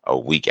a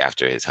week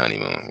after his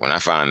honeymoon. When I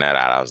found that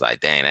out, I was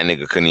like, dang, that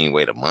nigga couldn't even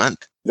wait a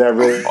month. Is that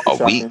really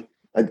a week?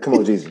 Like, come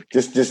on, Jesus.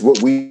 Just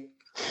what we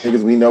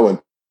niggas we know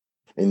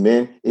and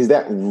men, is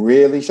that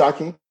really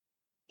shocking?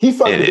 He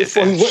fucked the bitch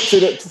before he went to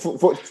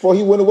the before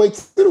he went away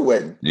to the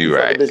wedding. You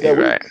right. You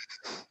right.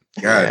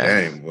 God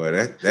damn, boy,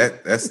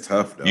 that's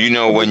tough though. You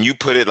know, when you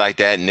put it like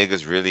that,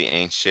 niggas really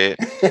ain't shit.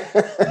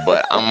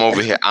 But I'm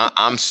over here.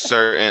 I'm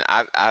certain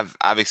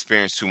I've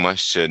experienced too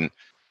much to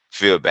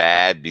feel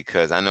bad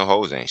because I know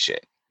hoes ain't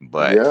shit.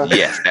 But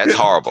yes, that's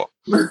horrible.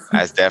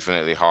 That's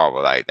definitely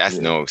horrible. Like that's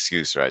no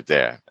excuse right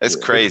there. That's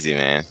crazy,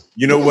 man.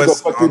 You know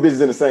what's fuck 3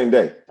 bitches in the same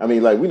day. I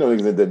mean, like we know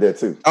niggas that did that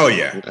too. Oh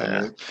yeah.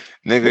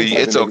 Nigga,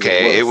 it's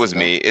okay. It was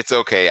me. It's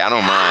okay. I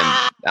don't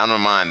mind. I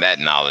don't mind that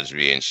knowledge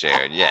being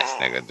shared. Yes,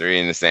 nigga. 3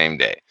 in the same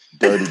day.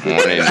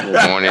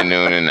 Morning,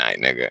 noon, and night,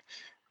 nigga.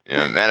 You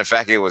know, matter of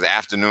fact, it was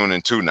afternoon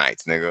and 2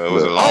 nights, nigga. It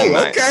was a long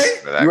night.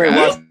 Okay. You ain't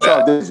watched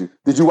off, did you?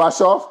 Did you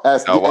wash off?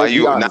 No, why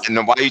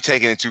you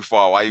taking it too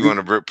far? Why you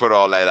want to put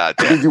all that out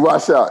there? Did you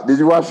wash out? Did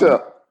you wash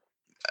up?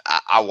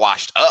 I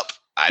washed up.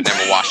 I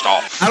never washed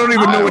off. I don't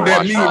even know what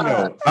that means,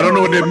 though. I don't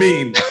know what that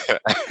means.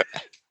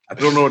 I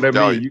don't know what that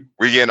means.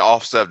 We're getting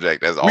off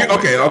subject. That's all.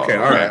 Okay. All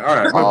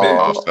right. My bad.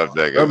 Off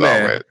subject as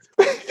always.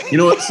 You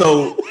know what?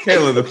 So,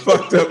 Kayla, the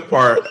fucked up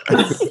part,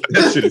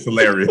 that shit is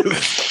hilarious.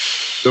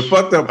 The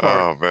fucked up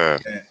part, man.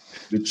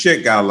 The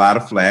chick got a lot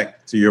of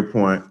flack, to your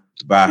point,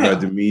 about her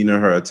demeanor,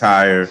 her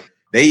attire.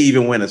 They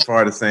even went as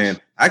far as saying,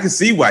 I can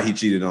see why he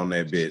cheated on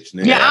that bitch.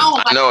 Nigga. Yeah,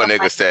 I know a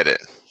nigga said it.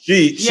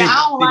 I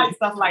don't like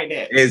stuff like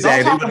that.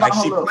 Exactly. Like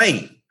she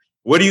playing.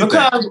 What do you think?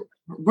 Because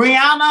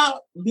Brianna,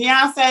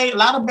 Beyonce, a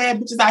lot of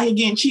bad bitches out here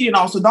getting cheated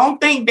on. So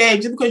don't think that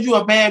just because you're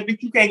a bad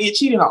bitch, you can't get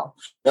cheated on.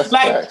 That's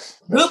like facts.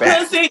 Good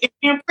pussy and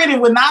being pretty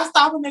would not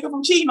stop a nigga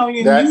from cheating on you.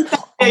 You think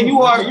that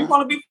you're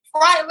gonna be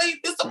rightly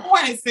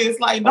disappointed, sis.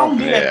 Like, don't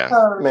do that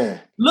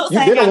because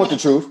they don't want the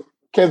truth.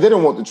 Kev, they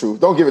don't want the truth.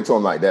 Don't give it to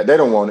them like that. They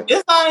don't want it.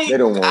 It's like they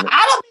don't want it.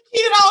 I don't be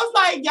cheated on. It's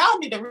like y'all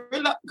need to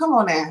really come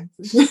on now.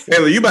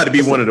 Taylor, you about to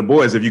be one of the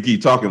boys if you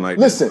keep talking like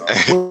this. Listen,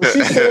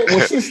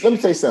 let me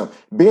tell you something.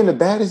 Being the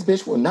baddest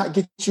bitch will not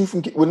keep you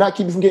from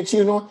getting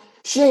cheated on.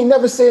 She ain't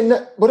never said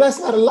that, but that's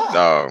not a lie.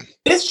 No.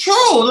 It's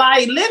true.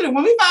 Like literally,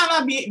 when we found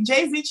out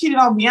Jay-Z cheated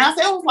on Beyonce,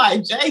 it was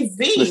like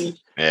Jay-Z.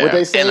 Yeah. What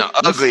they say, and an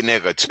ugly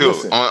nigga too.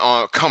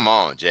 On come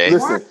on, Jay.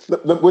 Listen,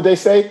 look, what they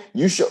say,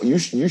 you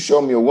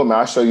show me a woman,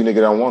 I'll show you nigga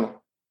that don't want her.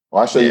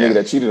 Or I'll show you nigga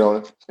that cheated on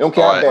her. They don't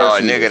care how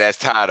bad a nigga that's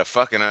tired of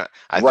fucking her.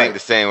 I think the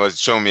saying was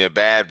show me a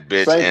bad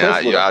bitch and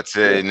I'll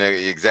tell you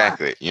nigga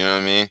exactly. You know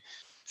what I mean?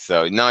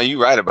 So no, you're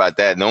right about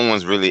that. No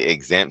one's really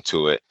exempt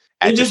to it.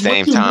 At the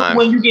same time,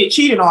 when you get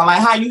cheated on, like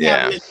how you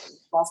have it,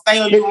 gonna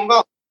stay or you gonna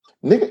go.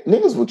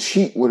 Niggas will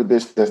cheat with a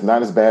bitch that's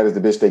not as bad as the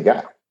bitch they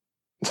got.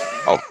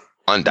 Oh,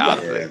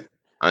 undoubtedly.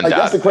 Like,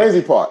 that's the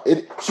crazy part.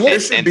 And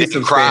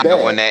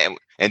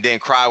then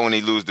cry when he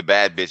lose the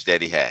bad bitch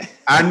that he had.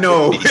 I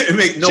know. It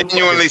makes no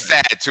genuinely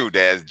sad too,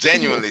 Daz.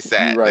 Genuinely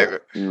sad. You're right. Nigga.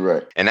 You're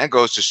right. And that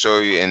goes to show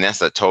you, and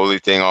that's a totally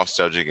thing off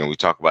subject, and we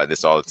talk about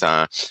this all the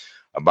time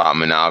about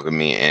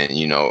monogamy and,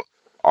 you know,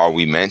 are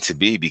we meant to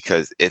be?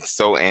 Because it's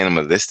so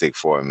animalistic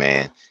for a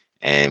man.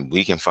 And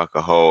we can fuck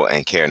a hoe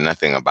and care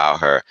nothing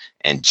about her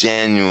and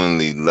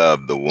genuinely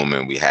love the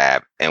woman we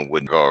have and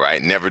would go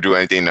right, never do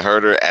anything to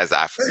hurt her as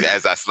I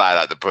slide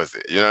out the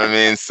pussy. You know what I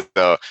mean?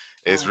 So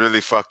it's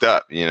really fucked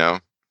up, you know?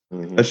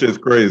 Mm-hmm. That shit's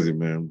crazy,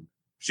 man.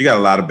 She got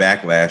a lot of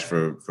backlash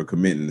for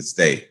committing to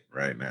stay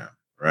right now,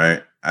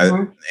 right?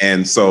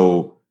 And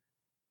so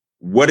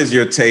what is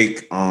your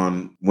take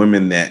on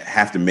women that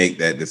have to make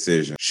that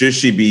decision? Should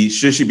she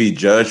be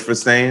judged for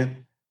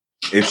staying?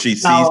 If she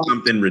sees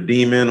something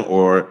redeeming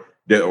or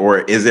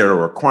is there a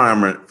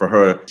requirement for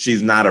her?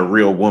 She's not a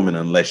real woman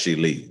unless she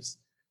leaves.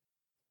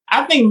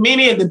 I think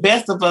many of the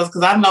best of us,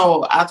 because I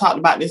know I talked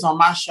about this on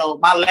my show,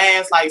 my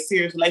last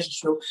serious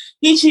relationship,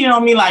 he cheated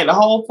on me the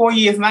whole 4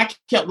 years and I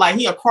kept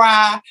he'll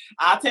cry,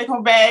 I'll take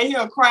him back,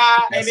 he'll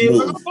cry, and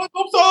then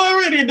I'm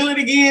sorry, and do it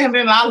again. And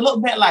then I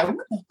look back what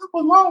the fuck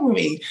was wrong with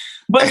me?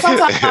 But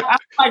sometimes I feel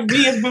like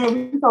we as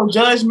women, we're so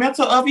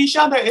judgmental of each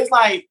other. It's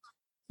like,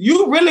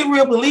 you really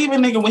believe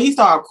in nigga when he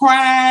start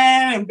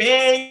crying and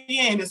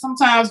begging, and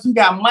sometimes he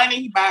got money,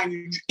 he buying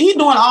you, he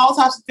doing all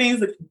types of things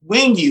to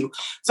win you.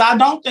 So I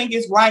don't think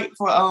it's right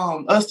for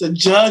us to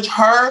judge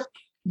her.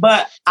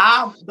 But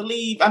I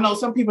know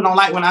some people don't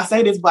like when I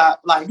say this, but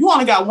you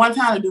only got one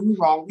time to do me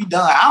wrong, we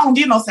done. I don't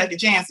get no second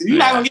chances. You're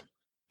not gonna get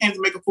a chance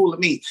to make a fool of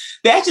me.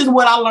 That's just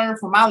what I learned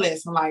from my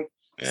lesson.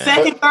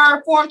 Second,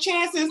 third, fourth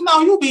chances.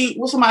 No, you be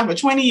with somebody for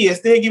 20 years,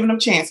 still giving them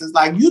chances.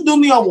 You do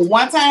me over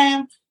one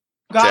time.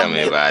 God, tell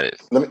me about it.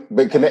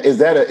 Is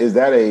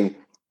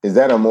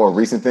that a more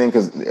recent thing?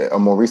 Because a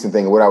more recent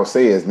thing, what I would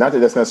say is not that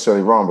that's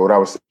necessarily wrong, but what I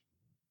would say,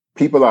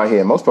 people out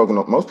here, most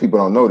people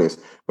don't know this,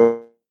 but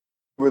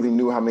really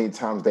knew how many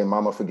times their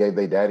mama forgave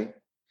their daddy.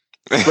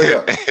 Straight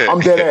up, I'm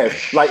dead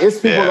ass. It's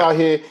people out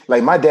here.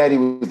 My daddy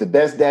was the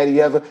best daddy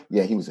ever.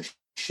 Yeah, he was a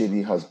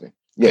shitty husband.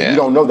 Yeah, you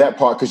don't know that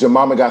part because your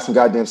mama got some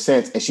goddamn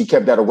sense and she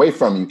kept that away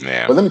from you.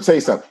 Yeah. But let me tell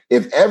you something.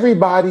 If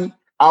everybody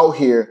out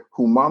here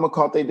who mama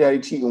caught their daddy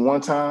cheating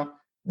one time,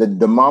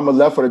 the mama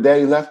left or the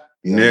daddy left,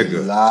 there's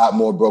a lot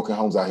more broken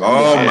homes out here.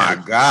 Oh my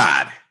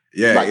God.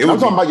 Yeah. I'm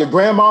talking about your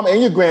grandmama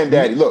and your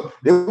granddaddy. Look,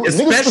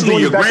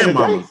 especially your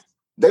grandmama.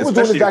 They were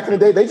doing it back in the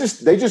day.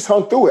 They just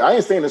hung through it. I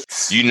ain't saying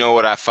this. You know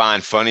what I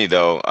find funny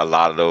though? A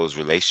lot of those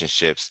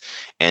relationships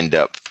end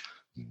up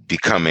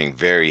becoming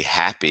very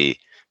happy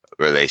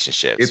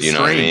relationships. It's you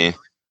know strange.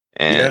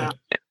 what I mean?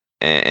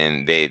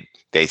 And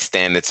they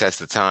stand the test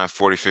of time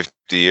 40,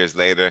 50 years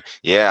later.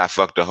 Yeah, I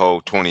fucked a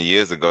hoe 20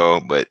 years ago,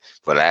 but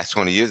for the last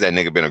 20 years, that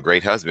nigga been a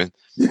great husband.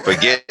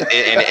 Forget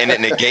and it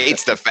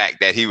negates the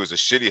fact that he was a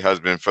shitty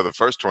husband for the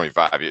first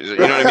 25 years. You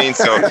know what I mean?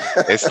 So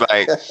it's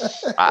like,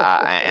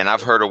 and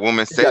I've heard a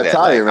woman say that,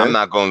 tired, like, I'm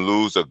not going to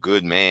lose a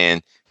good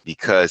man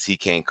because he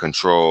can't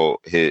control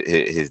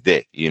his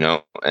dick, you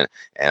know? And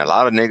a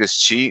lot of niggas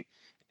cheat,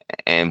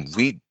 and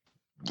we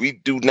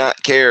do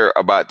not care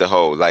about the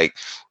hoe. Like,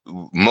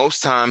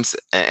 most times,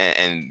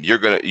 and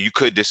you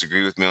could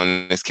disagree with me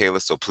on this,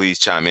 Kayla, so please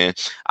chime in.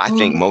 I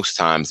think most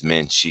times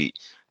men cheat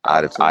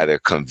out of either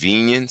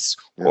convenience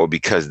or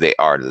because they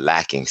are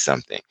lacking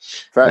something.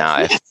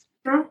 Now,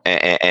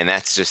 and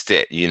that's just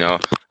it, you know.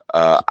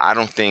 I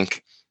don't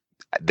think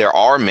there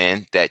are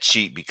men that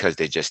cheat because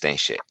they just ain't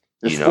shit.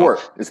 It's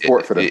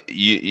sport for them.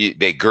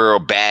 That girl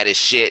bad as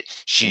shit.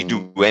 She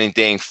do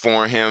anything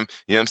for him.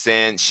 You know what I'm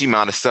saying? She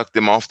might have sucked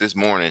him off this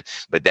morning,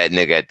 but that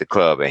nigga at the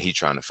club and he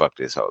trying to fuck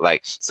this hoe.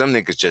 Like, some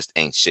niggas just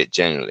ain't shit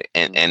generally.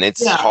 And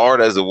it's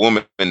hard as a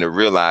woman to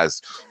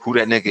realize who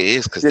that nigga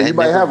is, because that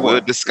nigga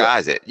would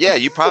disguise it. Yeah,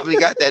 you probably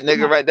got that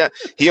nigga right now.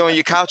 He on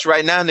your couch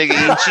right now, nigga,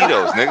 eating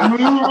Cheetos,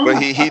 nigga.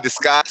 But he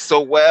disguised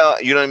so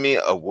well, you know what I mean?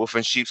 A wolf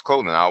in sheep's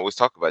clothing. I always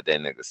talk about that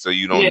nigga, so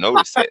you don't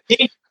notice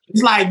it.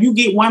 It's like you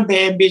get one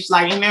bad bitch,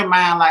 like in their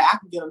mind, like I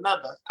can get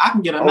another.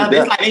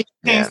 It's like they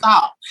can't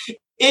stop.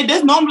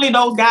 There's normally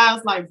those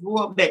guys like grew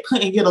up that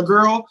couldn't get a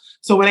girl.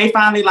 So when they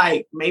finally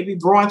like maybe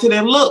grow into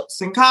their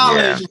looks in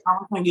college,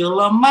 and get a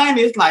little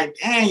money, it's like,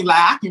 dang, like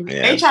I can.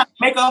 They try to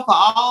make up for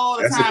all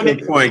the time. That's a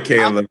good point,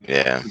 Kayla.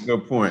 Yeah,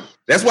 good point.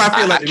 That's why I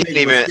feel like the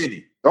nigga was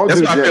skinny.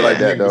 That's why I feel like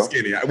that though.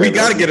 Skinny. We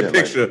got to get a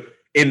picture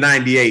in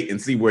 '98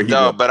 and see where he.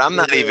 No, but I'm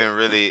not even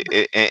really.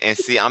 And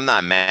see, I'm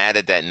not mad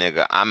at that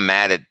nigga. I'm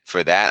mad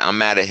for that. I'm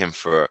mad at him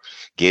for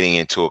getting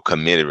into a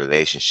committed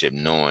relationship,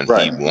 knowing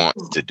he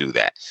wants to do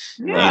that.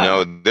 Yeah. You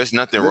know, there's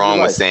nothing wrong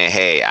with saying,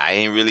 "Hey, I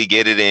ain't really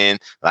get it in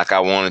like I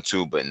wanted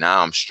to, but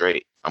now I'm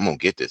straight. I'm gonna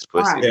get this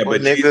pussy." Yeah,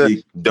 but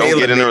nigga, don't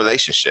get in a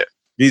relationship.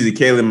 Jeezy,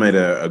 Caleb made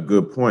a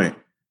good point.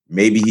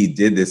 Maybe he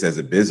did this as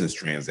a business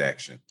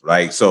transaction,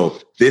 right? So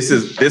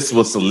this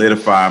will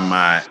solidify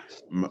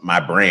my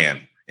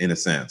brand. In a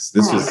sense,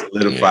 this will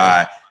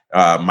solidify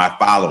my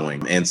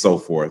following and so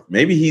forth.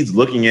 Maybe he's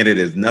looking at it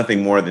as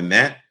nothing more than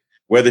that.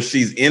 Whether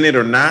she's in it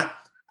or not,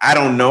 I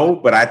don't know.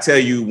 But I tell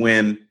you,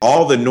 when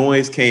all the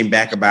noise came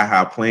back about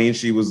how plain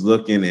she was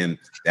looking, and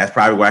that's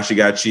probably why she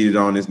got cheated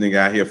on, this nigga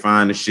out here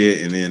fine as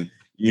shit, and then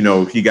you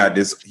know he got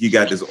this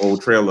old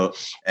trailer.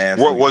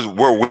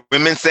 Were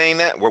women saying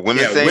that? Were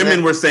women saying women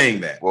that? were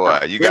saying that. Boy,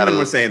 women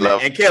were saying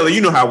that. And Kayla,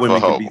 you know how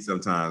women can be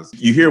sometimes.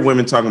 You hear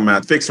women talking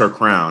about fix her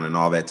crown and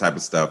all that type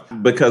of stuff.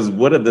 Because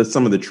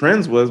some of the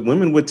trends was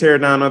women would tear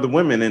down other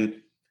women, and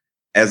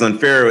as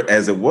unfair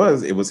as it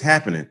was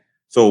happening.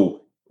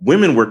 So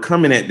women were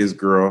coming at this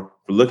girl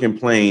for looking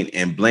plain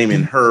and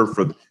blaming her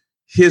for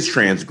his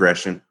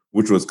transgression,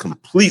 which was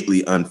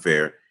completely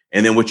unfair.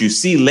 And then what you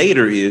see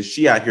later is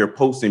she out here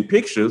posting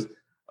pictures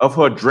of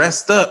her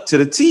dressed up to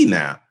the T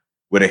now,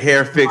 with her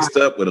hair fixed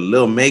up, with a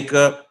little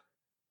makeup.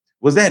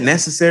 Was that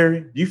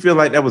necessary? Do you feel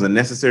like that was a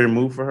necessary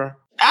move for her?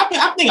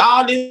 I think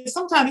all this,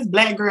 sometimes this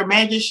black girl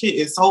magic shit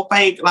is so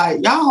fake.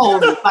 Like, y'all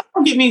hold it. Like,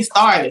 don't get me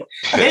started.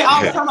 They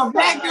always talking about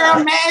black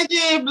girl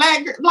magic,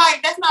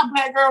 like, that's not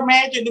black girl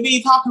magic to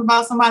be talking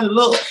about somebody's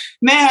look.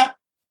 Now,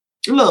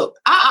 look,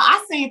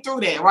 I seen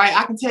through that, right?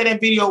 I can tell that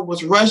video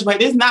was rushed,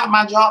 but it's not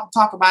my job to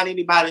talk about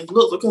anybody's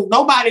looks, because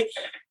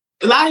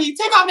a lot of you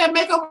take off that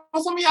makeup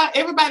on some of y'all,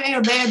 everybody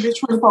ain't a bad bitch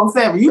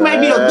 24/7. You may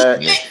be a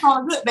good bitch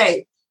on a good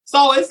day.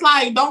 So it's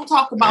like, don't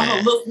talk about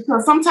her looks,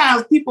 because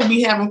sometimes people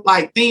be having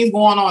like things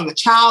going on in the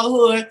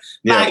childhood.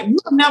 Yeah. Like, you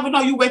never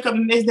know, you wake up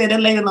the next day, that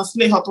lady done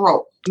slit her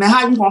throat. Now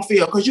how you gonna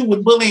feel? Because you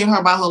was bullying her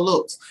about her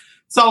looks.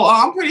 So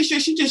I'm pretty sure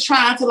she just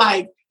trying to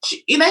like,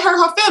 they hurt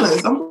her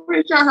feelings. I'm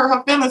pretty sure it hurt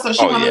her feelings. So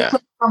she want to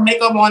put her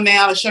makeup on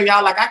now to show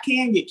y'all like I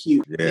can get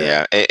cute.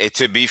 Yeah.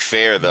 To be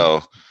fair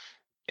though,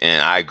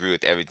 and I agree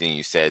with everything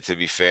you said. To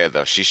be fair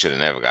though, she should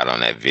have never got on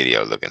that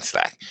video looking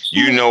slack.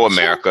 You know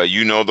America,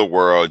 you know the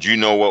world, you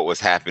know what was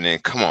happening.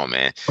 Come on,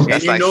 man.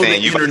 That's like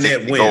saying you got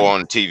to go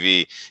on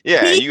TV.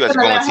 Yeah, and you got to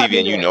go on TV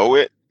and you know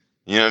it.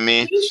 You know what I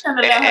mean? You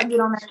shouldn't have let her get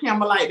on that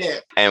camera like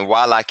that. And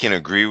while I can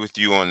agree with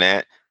you on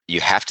that,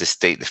 you have to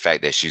state the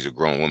fact that she's a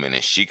grown woman,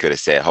 and she could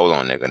have said, "Hold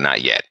on, nigga,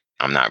 not yet.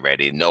 I'm not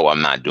ready. No,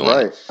 I'm not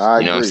doing it." You know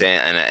what I'm saying?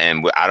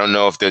 And I don't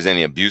know if there's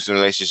any abuse in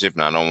the relationship,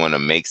 and I don't want to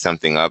make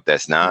something up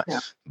that's not. Yeah.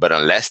 But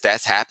unless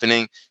that's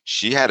happening,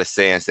 she had to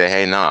say and say,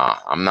 "Hey, nah,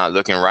 I'm not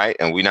looking right,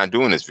 and we're not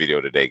doing this video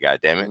today. God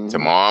damn it! Mm-hmm.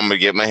 Tomorrow I'm gonna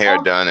get my hair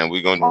done, and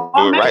we're gonna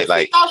do it right."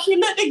 Like, she thought she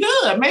looked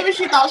good. Maybe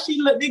she thought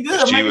she looked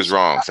good. She was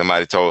wrong.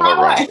 Somebody told her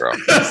wrong, girl.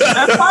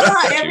 That's part of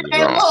her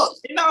everyday look.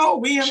 You know,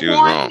 we in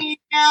quarantine.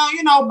 now,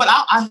 but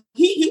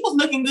he was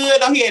looking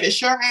good though. He had his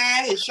shirt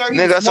on, his shirt.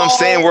 Nigga, that's what I'm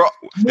saying.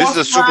 This is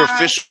a moisturized.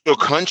 superficial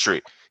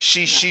country.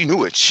 She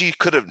knew it. She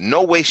could have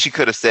no way she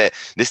could have said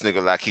this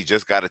nigga like he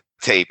just got a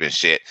tape and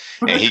shit,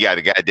 and he got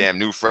a goddamn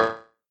new fresh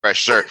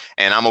shirt,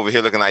 and I'm over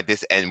here looking like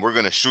this, and we're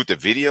gonna shoot the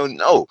video.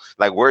 No,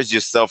 like where's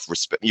your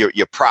self-respect,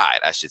 your pride,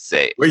 I should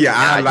say. Where your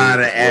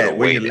eyeliner at?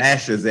 Where your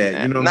lashes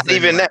at? You know, not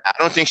even that. I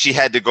don't think she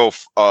had to go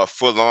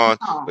full on,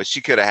 but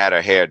she could have had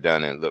her hair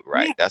done and look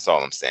right. That's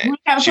all I'm saying.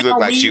 She looked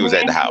like she was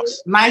at the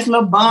house. Nice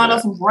little bun or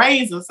some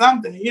braids or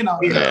something,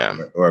 Yeah.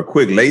 Or a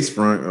quick lace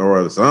front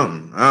or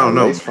something. I don't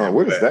know. Lace front.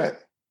 What is that?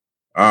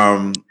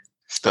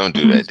 Don't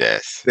do that,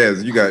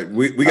 Des. You got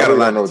we got a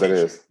lot to know what that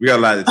is. We got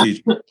a lot to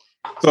teach.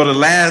 So the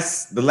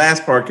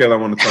last part, Kelly, I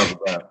want to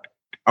talk about.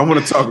 I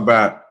want to talk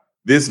about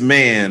this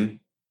man,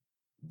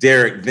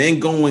 Derek, then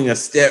going a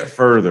step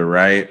further,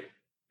 right?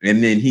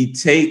 And then he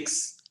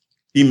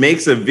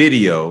makes a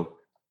video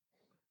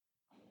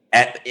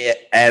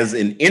as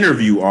an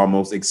interview,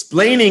 almost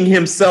explaining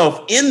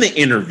himself in the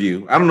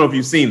interview. I don't know if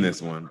you've seen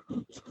this one.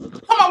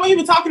 Come on, when he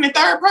was talking in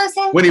third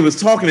person? When he was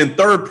talking in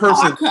third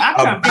person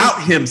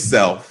about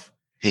himself,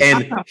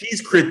 and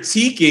he's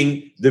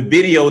critiquing the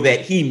video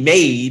that he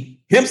made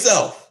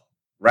himself,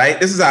 right?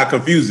 This is how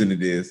confusing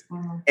it is.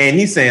 Mm-hmm. And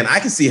he's saying, I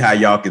can see how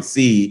y'all could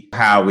see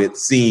how it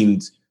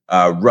seemed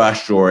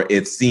rushed, or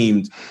it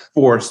seemed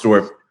forced,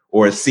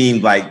 or it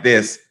seemed like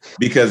this,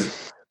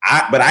 because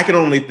I can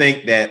only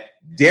think that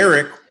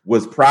Derek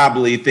was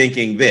probably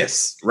thinking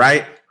this,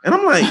 right? And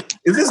I'm like,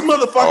 is this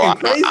motherfucking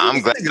crazy?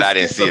 I'm glad I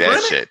didn't see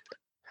that shit.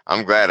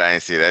 I'm glad I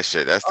didn't see that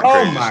shit. That's the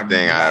craziest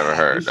thing I ever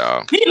heard,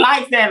 dog. He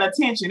likes that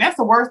attention. That's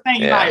the worst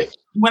thing. Yeah. Like,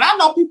 when I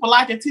know people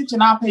like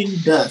attention, I'll pay you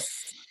dust.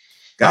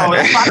 So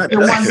that's why I did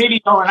one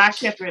video and I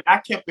kept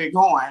it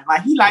going.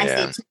 Like, he likes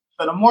it too.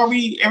 So the more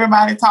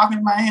everybody talking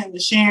about him, the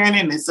sharing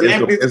and the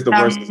celebrities, it's the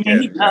worst.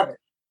 He loves it.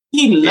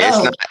 He loves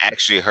it's not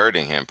actually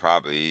hurting him.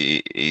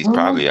 Probably he's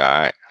probably all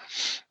right.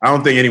 I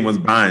don't think anyone's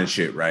buying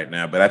shit right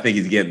now, but I think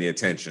he's getting the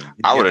attention.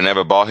 I would have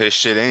never bought his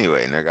shit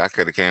anyway, nigga. I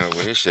could have came up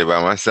with his shit by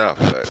myself,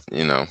 but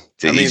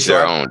each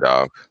their own,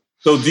 dog.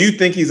 So do you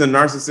think he's a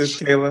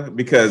narcissist, Kayla?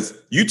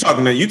 Because you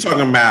talking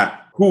about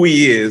who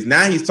he is.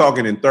 Now he's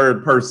talking in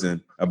third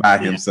person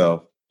about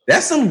himself.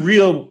 That's some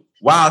real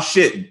wild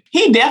shit.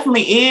 He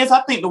definitely is.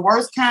 I think the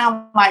worst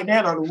kind like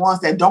that are the ones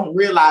that don't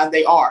realize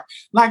they are.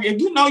 Like,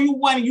 if you know you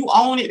won and you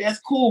own it, that's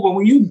cool. But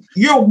when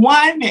you're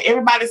one and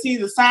everybody sees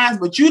the signs,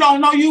 but you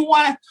don't know you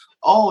won,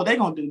 they're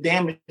going to do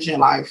damage in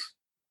life.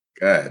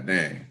 God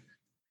dang.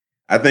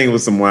 I think it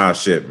was some wild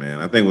shit, man.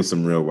 I think it was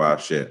some real wild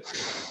shit.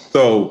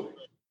 So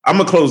I'm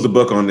going to close the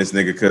book on this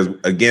nigga because,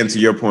 again, to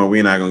your point,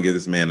 we're not going to give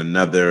this man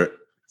another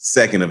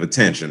second of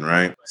attention,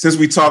 right? Since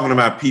we're talking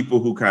about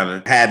people who kind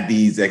of had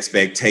these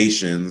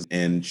expectations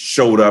and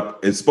showed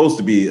up, it's supposed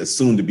to be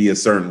assumed to be a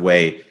certain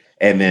way.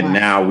 And then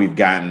now we've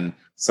gotten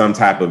some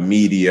type of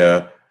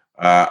media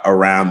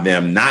around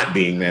them not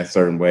being that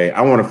certain way.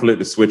 I want to flip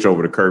the switch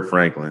over to Kirk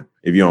Franklin,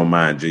 if you don't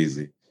mind,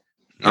 Jeezy.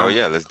 Oh,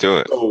 yeah, let's do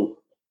it. So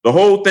the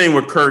whole thing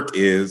with Kirk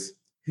is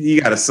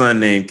he got a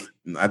son named,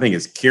 I think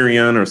it's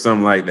Kirian or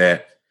something like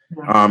that.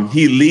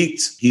 He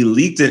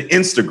leaked an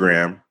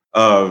Instagram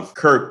of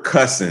Kirk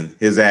cussing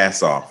his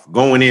ass off,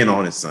 going in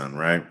on his son,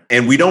 right?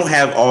 And we don't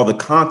have all the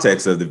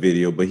context of the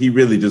video, but he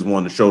really just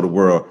wanted to show the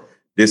world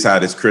this how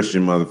this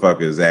Christian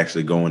motherfucker is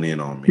actually going in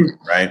on me,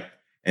 right?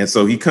 And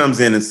so he comes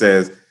in and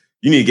says,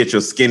 you need to get your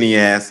skinny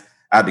ass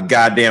out the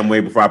goddamn way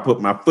before I put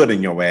my foot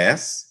in your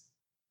ass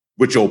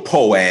with your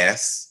po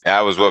ass. That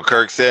was what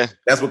Kirk said?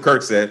 That's what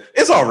Kirk said.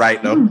 It's all right,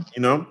 though,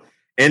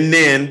 And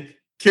then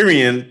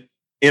Kirian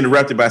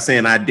interrupted by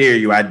saying, I dare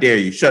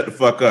you, shut the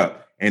fuck up.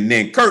 And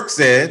then Kirk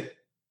said,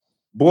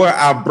 boy,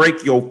 I'll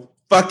break your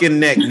fucking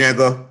neck,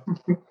 nigga.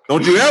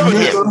 Don't you ever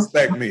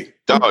disrespect me.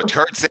 Dog,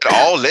 Kirk said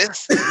all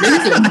this?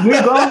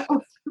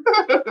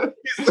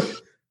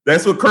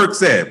 That's what Kirk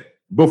said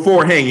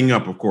before hanging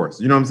up, of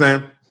course. You know what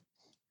I'm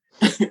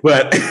saying?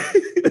 But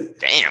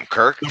damn,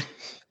 Kirk.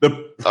 The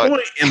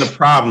point and the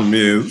problem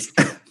is,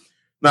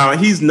 now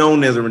he's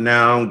known as a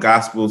renowned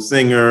gospel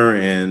singer,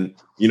 and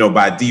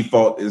by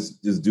default, this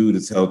dude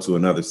is held to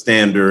another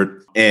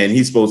standard, and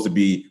he's supposed to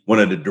be one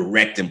of the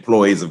direct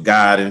employees of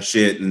God and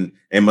shit, and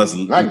must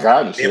not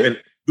God and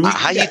shit.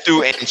 How you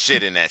threw and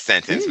shit in that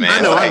sentence, man?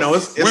 I know.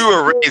 We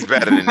were raised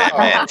better than that,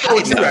 man.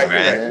 Tighten up,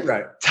 man.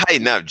 Right.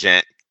 Tighten up,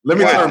 gent. Let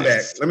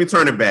me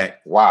turn it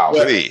back. Wow,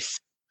 please.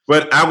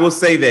 But I will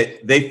say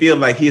that they feel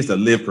like he has to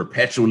live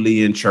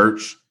perpetually in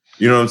church.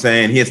 You know what I'm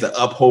saying? He has to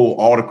uphold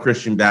all the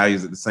Christian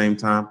values at the same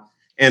time.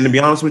 And to be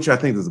honest with you, I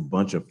think there's a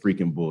bunch of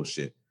freaking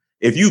bullshit.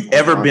 If you've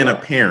ever been a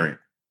parent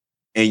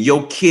and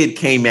your kid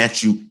came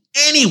at you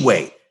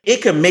anyway,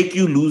 it could make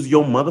you lose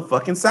your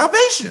motherfucking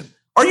salvation.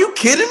 Are you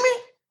kidding me?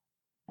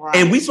 Wow.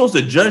 And we supposed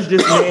to judge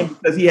this man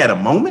because he had a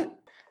moment?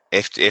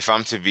 If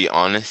I'm to be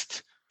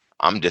honest,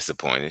 I'm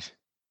disappointed.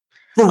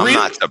 For real?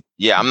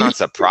 I'm not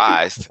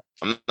surprised.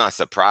 I'm not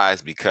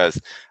surprised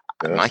because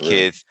my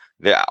kids,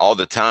 they're all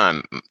the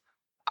time.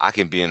 I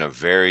can be in a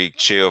very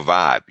chill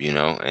vibe,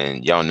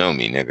 and y'all know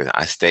me, nigga.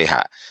 I stay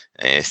hot.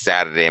 and it's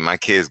Saturday and my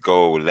kids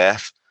go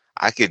left,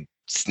 I could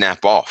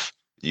snap off.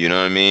 You know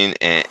what I mean?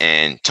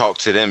 And talk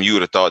to them. You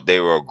would have thought they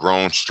were a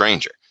grown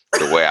stranger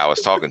the way I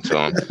was talking to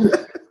them.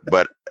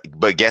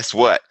 But guess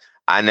what?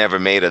 I never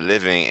made a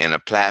living in a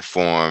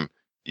platform,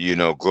 you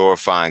know,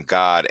 glorifying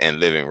God and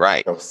living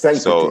right.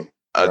 So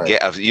again,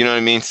 you know what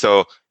I mean?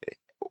 So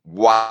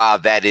while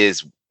that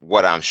is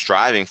what I'm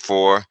striving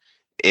for,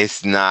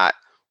 it's not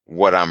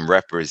what I'm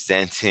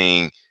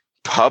representing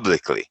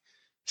publicly.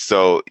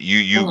 So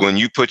you when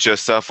you put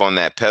yourself on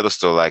that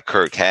pedestal like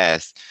Kirk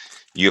has,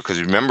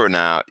 because remember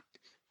now,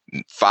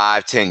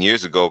 5-10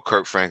 years ago,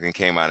 Kirk Franklin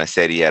came out and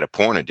said he had a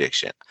porn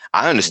addiction.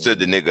 I understood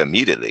the nigga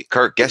immediately.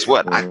 Kirk, guess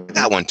what? I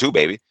got one too,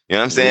 baby. You know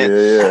what I'm saying?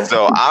 Yeah.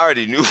 So I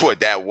already knew what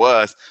that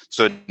was.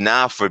 So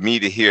now for me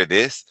to hear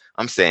this,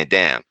 I'm saying,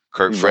 damn,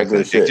 Kirk Franklin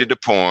addicted to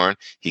porn.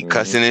 He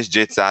cussing his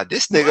jits out.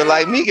 This nigga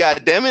like me,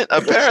 goddammit.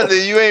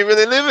 Apparently you ain't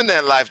really living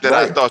that life that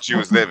I thought you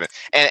was living.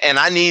 And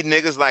I need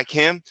niggas like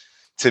him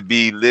to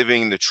be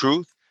living the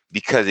truth,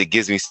 because it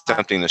gives me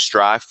something to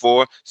strive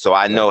for. So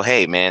I know,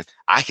 hey, man,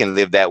 I can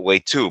live that way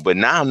too. But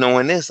now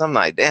knowing this, I'm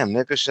like, damn,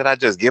 nigga, should I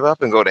just give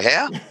up and go to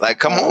hell? Like,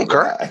 come on,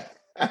 Kirk.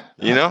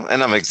 You know?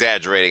 And I'm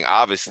exaggerating,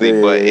 obviously,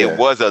 but it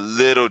was a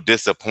little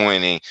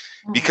disappointing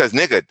because,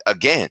 nigga,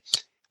 again,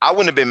 I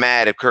wouldn't have been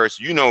mad if curse.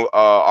 You know,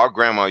 our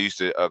grandma used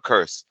to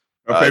curse.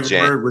 Her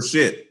favorite word was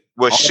shit.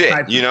 Was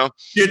shit, you know?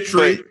 Shit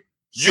tree.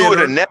 You would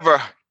have never.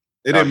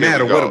 It didn't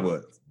matter what it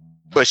was.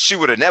 But she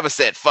would have never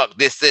said, fuck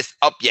this,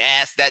 up your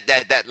ass,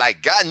 that.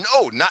 Like, God,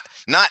 no,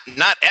 not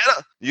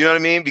Etta. You know what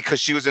I mean? Because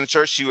she was in the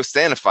church, she was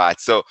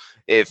sanctified. So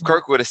if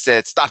Kirk would have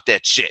said, stop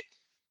that shit,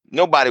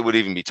 nobody would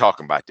even be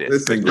talking about this.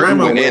 Listen,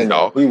 Grandma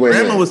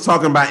was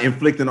talking about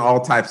inflicting all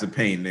types of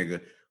pain,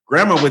 nigga.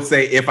 Grandma would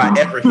say, if I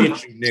ever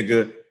hit you,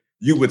 nigga,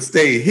 you would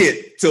stay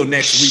hit till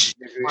next week,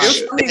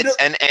 nigga.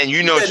 And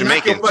you know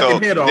Jamaican, so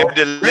their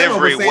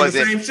delivery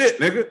wasn't the same shit,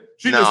 nigga.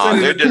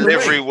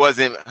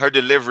 Her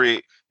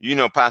delivery, you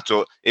know,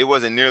 Pato, it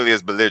wasn't nearly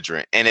as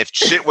belligerent. And if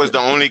shit was the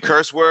only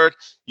curse word,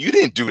 you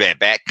didn't do that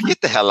back. Get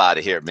the hell out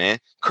of here, man.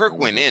 Kirk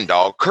went in,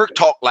 dog. Kirk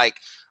talked like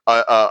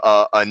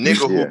a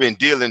nigga who been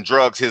dealing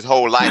drugs his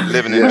whole life,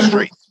 living in the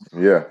streets.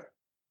 Yeah.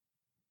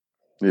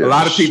 A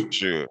lot of people.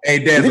 Sure. Hey,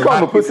 did he call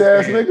him a pussy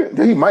ass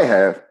nigga? He might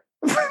have.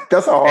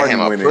 That's how hard he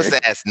went in. Pussy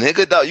ass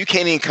nigga, dog. You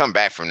can't even come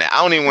back from that.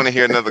 I don't even want to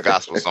hear another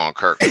gospel song,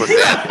 Kirk. Pussy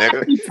ass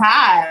nigga. He's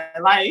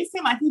tired. Like, it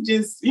seemed like he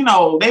just, you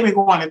know, they've been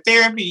going to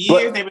therapy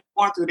years. They've been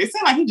going through this. It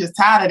seemed like he just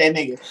tired of that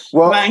nigga.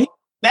 Well, like,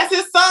 that's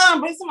his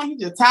son, but it seemed like he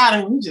just tired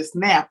of him. He just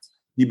snapped.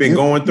 He been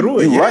going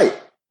through it. Right.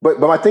 But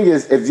my thing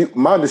is,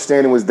 my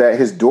understanding was that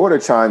his daughter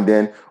chimed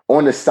in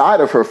on the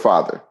side of her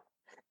father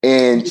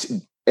and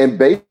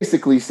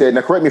basically said,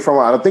 now correct me if I'm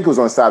wrong, I don't think it was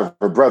on the side of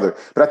her brother,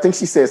 but I think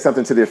she said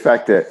something to the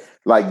effect that,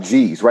 like,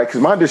 geez, right?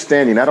 Because my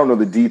understanding, I don't know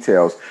the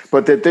details,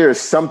 but that there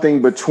is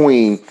something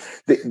between,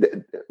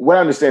 what I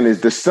understand is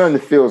the son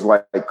feels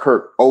like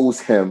Kirk owes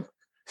him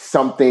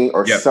something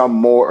or some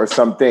more or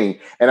something.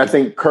 And I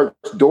think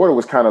Kirk's daughter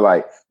was kind of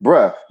like,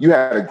 bruh, you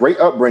had a great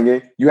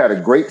upbringing. You had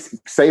a great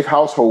safe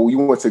household. You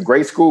went to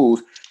great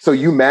schools. So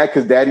you mad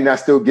because daddy not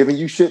still giving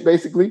you shit,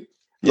 basically?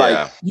 Yeah.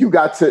 Like, you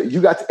got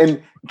to,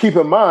 and keep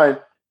in mind,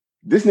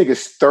 this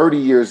nigga's 30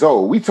 years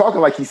old. We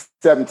talking like he's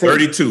 17.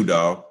 32,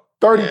 dog.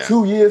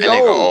 32 years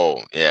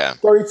old. Yeah.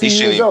 32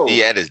 years old.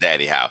 He at his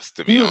daddy house,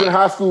 to be honest. He was in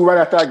high school right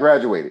after I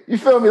graduated. You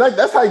feel me? Like,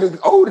 that's how you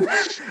old.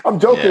 I'm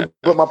joking.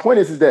 But my point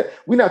is that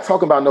we're not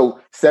talking about no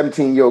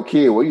 17-year-old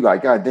kid where you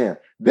like, God damn,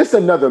 this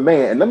another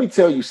man. And let me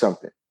tell you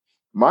something.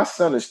 My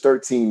son is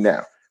 13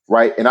 now,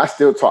 right? And I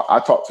still talk. I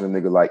talk to the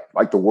nigga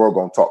like the world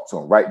gonna talk to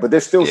him, right? But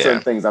there's still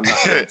certain things I'm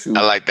not going to.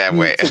 I like that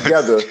way.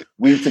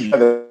 Weave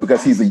together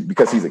because he's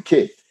a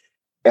kid.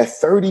 At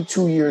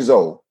 32 years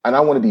old, and I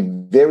want to be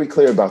very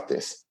clear about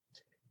this.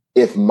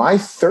 If my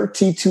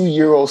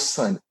 32-year-old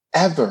son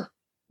ever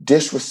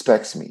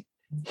disrespects me,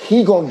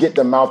 he gonna get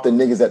the mouth the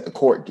niggas at the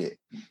court get.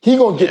 He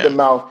gonna get the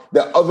mouth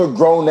that other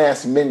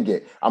grown-ass men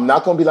get. I'm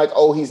not gonna be like,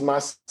 oh, he's my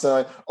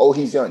son. Oh,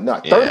 he's young. No,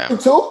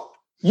 32?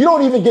 You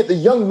don't even get the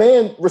young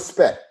man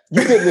respect.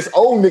 You get this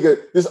old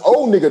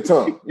nigga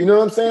tongue. You know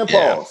what I'm saying?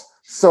 Pause.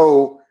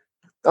 So,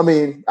 I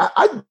mean,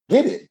 I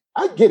get it.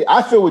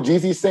 I feel what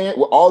Jeezy's saying.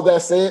 With all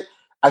that said,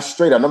 I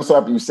straight up, and I'm so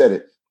happy you said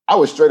it. I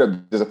was straight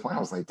up disappointed. I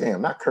was like,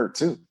 damn, not Kurt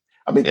too.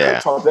 I mean,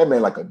 Kurt talked that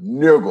man like a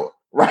nigga,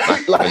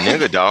 right? Like a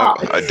nigga,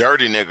 dog. A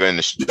dirty nigga in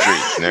the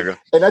streets, nigga.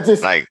 And I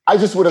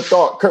just would have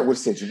thought Kurt would have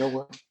said, you know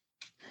what?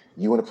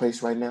 You in a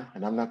place right now,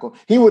 and I'm not going.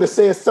 He would have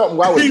said something.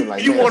 Where I would have been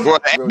like, that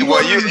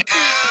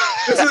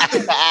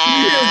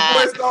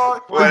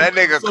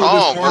nigga so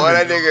calm, boy.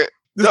 That nigga.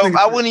 No,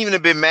 I wouldn't even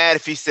have been mad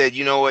if he said,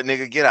 you know what,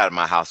 nigga, get out of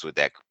my house with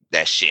that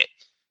shit.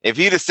 If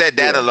he'd have said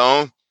that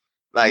alone,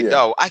 like,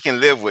 dog, I can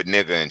live with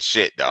nigga and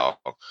shit, dog.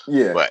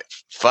 Yeah. But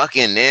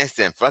fucking this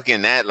and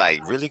fucking that,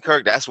 like, really,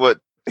 Kirk? That's what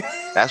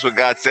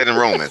God said in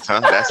Romans, huh?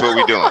 That's what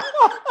we doing.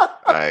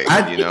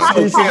 Like, you know.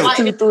 Like,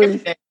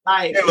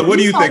 Taylor, what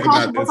do you think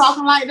about this?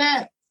 Talking like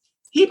that.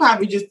 he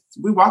probably just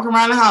we walking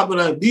around the house, but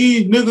like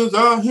these niggas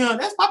are here.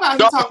 That's probably how he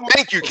talking.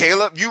 Thank you,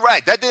 Caleb. You're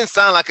right. That didn't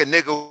sound like a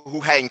nigga who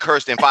hadn't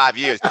cursed in 5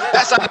 years.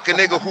 That sounds like a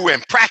nigga who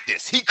in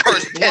practice. He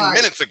cursed 10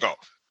 minutes ago.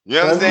 You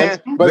know what I'm saying?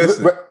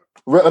 But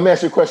let me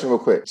ask you a question real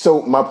quick.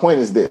 So my point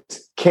is this: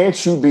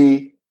 can't you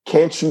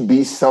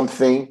be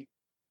something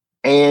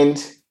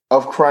and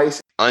of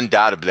Christ?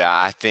 Undoubtedly,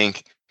 I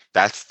think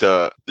that's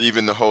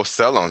even the whole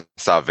sell on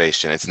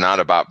salvation. It's not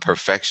about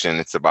perfection;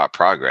 it's about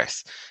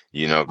progress.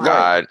 You know,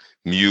 God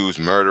muse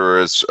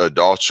murderers,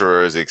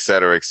 adulterers, et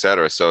cetera, et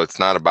cetera. So it's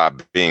not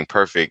about being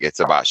perfect; it's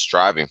about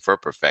striving for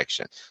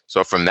perfection.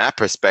 So from that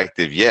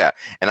perspective, yeah.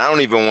 And I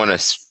don't even want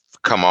to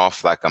come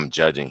off like I'm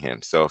judging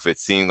him. So if it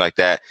seemed like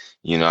that,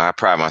 you know, I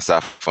pride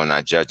myself on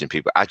not judging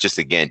people. I just,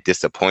 again,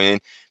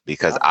 disappointed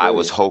because I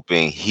was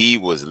hoping he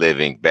was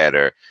living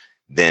better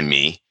than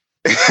me.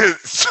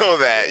 So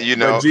that, you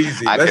know,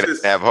 Jeezy, I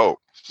could have hope.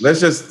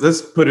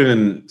 Let's put it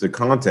into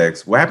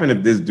context. What happened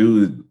if this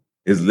dude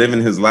is living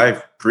his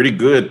life pretty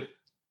good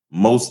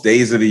most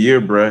days of the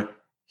year, bruh?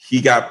 He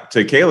got,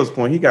 to Caleb's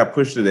point, he got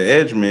pushed to the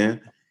edge, man.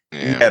 Yeah.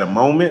 He had a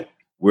moment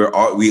where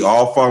we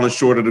all falling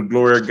short of the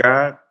glory of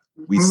God.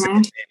 We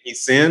sinned, he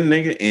sinned,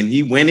 nigga, and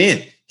he went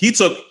in. He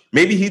took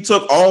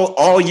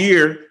all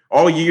year's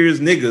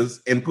niggas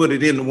and put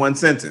it into one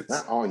sentence.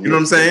 You know what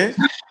I'm saying?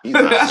 The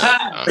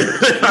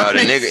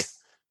nigga,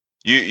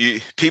 you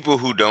people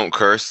who don't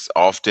curse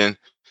often,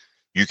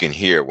 you can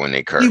hear when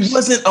they curse. He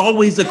wasn't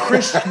always a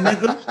Christian,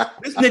 nigga.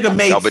 This nigga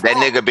made. No, but that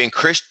nigga been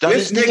Christian.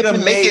 This nigga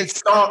been making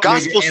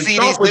gospel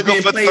CDs,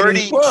 nigga, for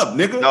 30. Club,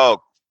 nigga.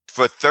 No,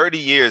 for 30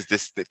 years,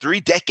 3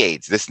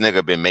 decades, this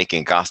nigga been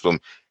making gospel.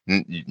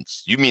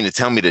 You mean to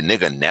tell me the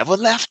nigga never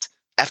left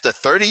after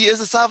 30 years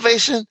of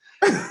salvation?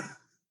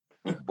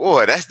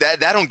 Boy, that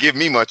don't give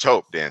me much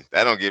hope. Then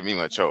that don't give me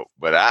much hope.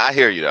 But I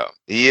hear you though.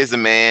 He is a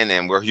man,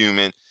 and we're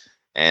human,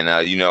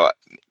 and you know,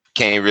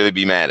 can't really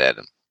be mad at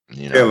him.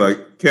 You know,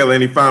 Kayla,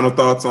 any final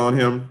thoughts on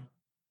him?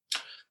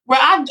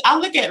 Well, I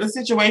look at the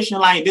situation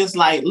like this.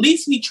 Like, at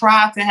least he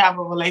tried to have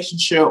a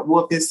relationship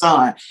with his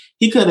son.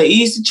 He could have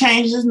easily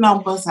changed his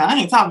number. So I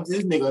ain't talking to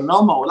this nigga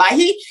no more. Like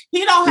he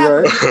don't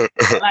have to,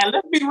 like,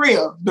 let's be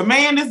real. The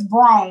man is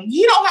grown.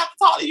 He don't have to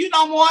talk to you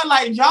no more.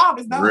 Like, job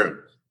is done.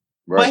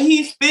 Right. But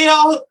he's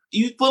still,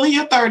 you full in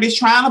your 30s,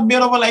 trying to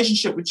build a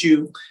relationship with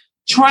you.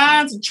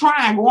 Going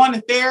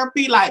to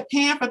therapy, like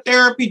paying for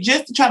therapy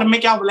just to try to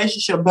make our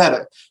relationship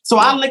better. So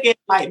I look at it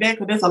like that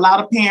because there's a lot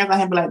of parents out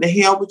here be like, the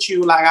hell with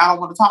you, like I don't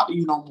want to talk to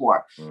you no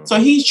more. So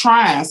he's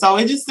trying. So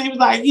it just seems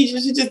like he's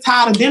just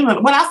tired of dealing with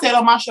it. What I said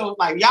on my show is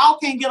like, y'all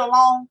can't get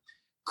along.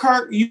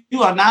 Kirk, you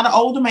are not an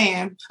older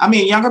man. I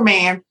mean, a younger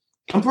man.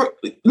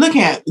 Look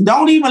at,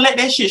 don't even let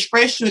that shit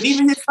stress you.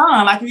 Even his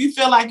son, like if you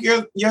feel like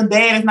your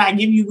dad is not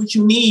giving you what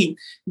you need,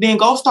 then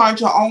go start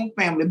your own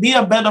family. Be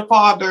a better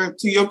father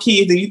to your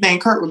kids than you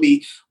think Kurt would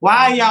be.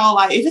 Why y'all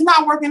like, if it's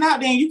not working out,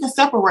 then you can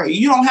separate.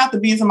 You don't have to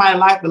be in somebody's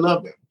life to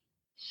love them.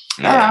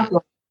 Yeah.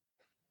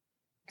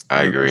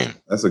 I agree.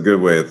 That's a good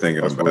way of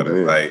thinking about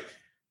it. Like,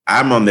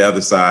 I'm on the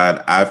other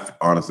side. I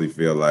honestly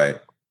feel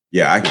like,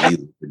 yeah, I can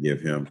easily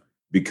forgive him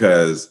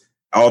because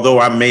although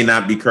I may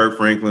not be Kirk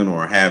Franklin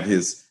or have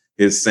his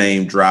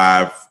same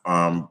drive,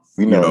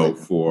 you know,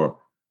 for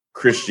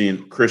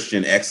Christian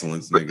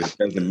excellence, nigga,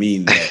 doesn't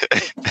mean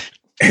that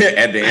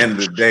at the end of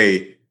the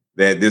day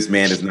that this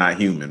man is not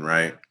human,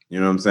 right? You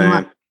know what I'm saying?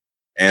 Right.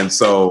 And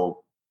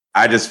so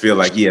I just feel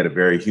like he had a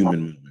very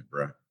human moment,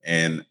 bro.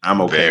 And I'm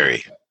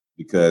okay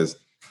because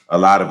a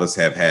lot of us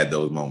have had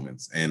those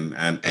moments, and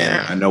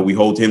I know we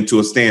hold him to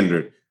a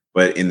standard,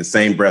 but in the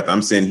same breath,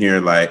 I'm sitting here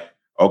like,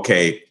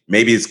 okay,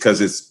 maybe it's because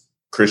it's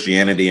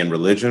Christianity and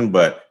religion,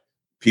 but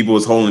people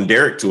was holding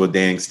Derek to a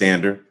dang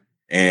standard.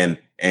 And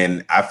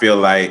I feel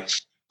like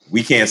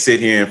we can't sit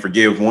here and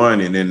forgive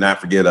one and then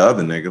not forget the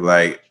other nigga.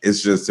 Like,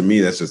 it's just, to me,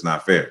 that's just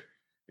not fair,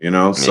 you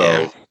know?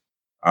 So,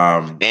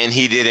 and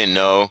he didn't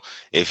know.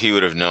 If he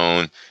would have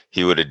known,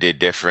 he would have did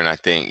different. I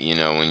think, you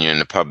know, when you're in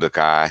the public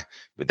eye,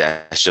 but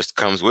that just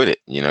comes with it.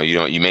 You know,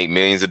 you make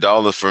millions of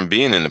dollars from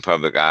being in the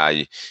public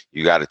eye.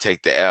 You got to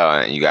take the L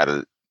and you got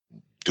to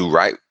do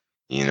right,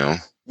 you know?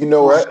 You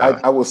know what?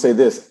 I will say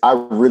this.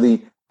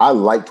 I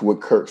liked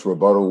what Kirk's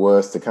rebuttal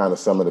was to kind of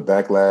some of the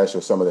backlash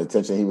or some of the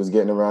attention he was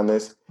getting around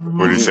this.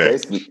 What did he say?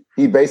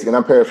 He basically, and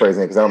I'm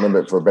paraphrasing it because I don't remember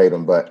it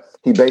verbatim, but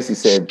he basically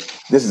said,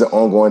 this is an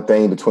ongoing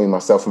thing between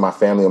myself and my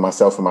family and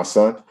myself and my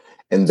son.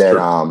 And that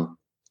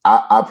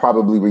I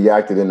probably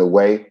reacted in a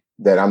way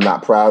that I'm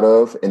not proud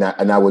of. And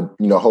I would,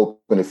 you know,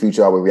 hope in the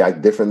future I would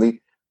react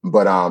differently.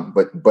 But I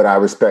would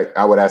ask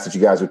that you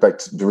guys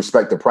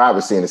respect the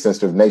privacy and the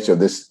sensitive nature of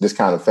this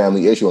kind of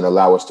family issue and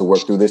allow us to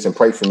work through this and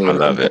pray for me. I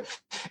love it.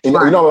 And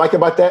you know what I like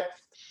about that?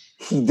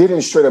 He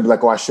didn't straight up be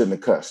like, oh, I shouldn't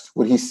have cussed.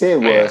 What he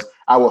said was,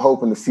 I would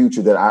hope in the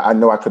future that I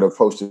know I could have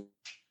approached it.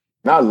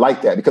 And I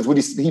like that because what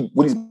he's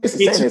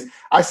basically saying is,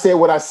 I said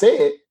what I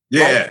said.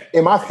 Yeah. Like,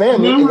 in my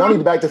family, and y'all need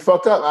to back the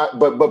fuck up.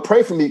 But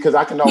pray for me because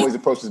I can always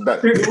approach this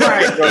better.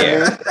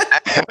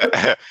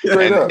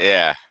 Right.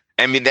 Yeah.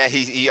 I mean, that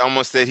he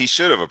almost said he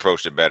should have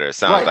approached it better. It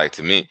sounds like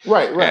to me.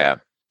 Right. Yeah.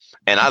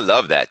 And I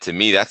love that. To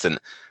me, that's an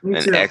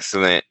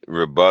excellent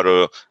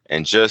rebuttal,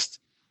 and just,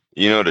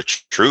 the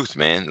truth,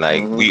 man.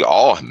 Like, we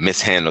all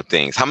mishandle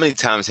things. How many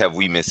times have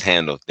we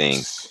mishandled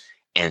things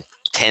and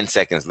 10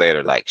 seconds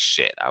later, like,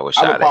 shit, I wish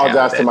I'd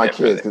apologize to my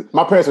kids.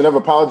 My parents would never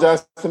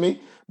apologize to me,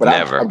 but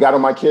I've got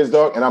on my kids,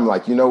 dog, and I'm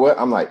like, you know what?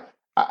 I'm like,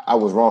 I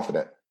was wrong for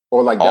that.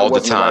 Or like, that all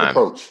wasn't the right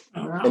approach.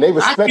 And they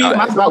respect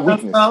that. It's not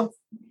weakness.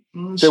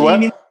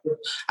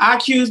 I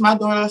accuse my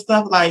daughter of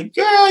stuff like,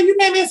 girl, you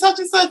made me such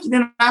and such. And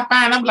then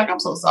I'm like, I'm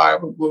so sorry.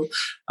 But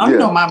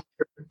my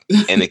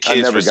and the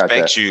kids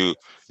respect you.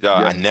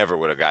 Dog, I never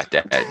would have got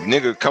that.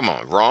 Nigga, come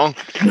on, wrong.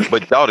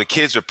 But dog, the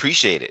kids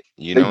appreciate it.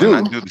 And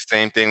I do the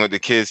same thing with the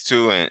kids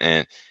too.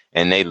 And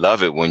they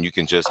love it when you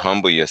can just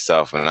humble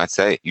yourself. And I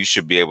say you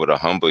should be able to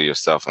humble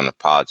yourself and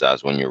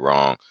apologize when you're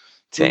wrong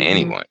to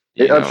anyone.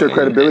 It ups your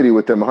credibility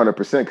with them 100%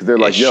 because they're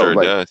like, yo,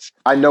 does.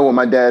 I know when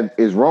my dad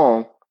is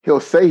wrong,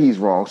 he'll say he's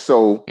wrong.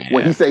 So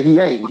when he say he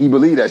ain't, he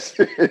believe that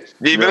shit.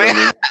 He believe?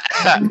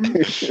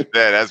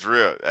 Yeah, that's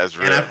real. That's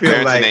real. And I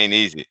feel like it ain't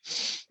easy.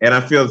 And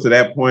I feel to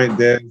that point,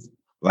 Des,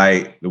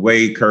 like the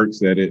way Kirk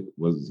said it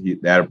was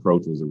that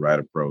approach was the right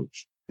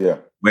approach. Yeah.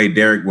 The way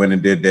Derek went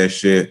and did that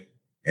shit,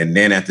 and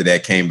then after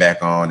that came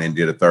back on and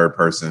did a third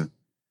person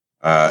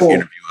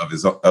interview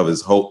of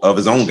his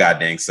own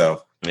goddamn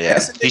self. Yeah,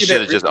 he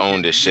should have just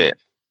owned this shit.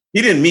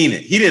 He didn't mean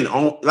it. He didn't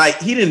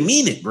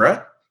mean it,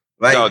 bruh.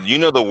 Like,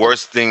 no, the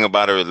worst thing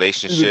about a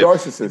relationship,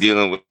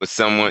 dealing with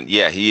someone,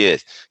 he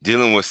is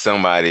dealing with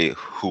somebody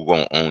who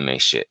won't own their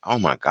shit. Oh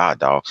my God,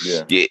 dog.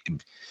 Yeah.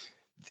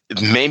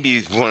 Maybe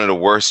it's one of the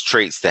worst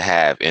traits to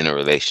have in a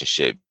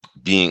relationship,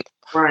 being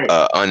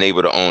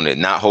unable to own it,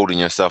 not holding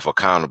yourself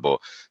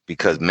accountable,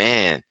 because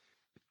man,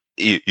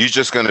 you're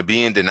just going to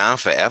be in denial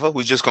forever.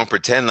 We're just going to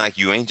pretend like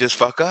you ain't just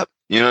fuck up.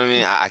 You know what I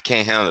mean? I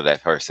can't handle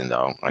that person,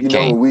 though. I can't.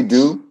 Know what we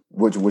do,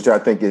 which I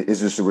think is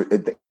just,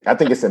 I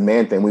think it's a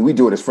man thing. We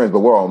do it as friends, but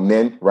we're all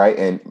men, right?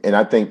 And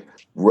I think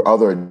we're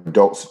other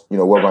adults,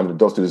 we're around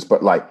adults do this,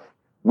 but like,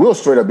 we'll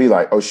straight up be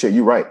like, oh shit,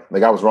 you're right.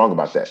 Like, I was wrong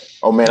about that.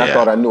 Oh man, I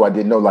thought I knew, I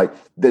didn't know. Like,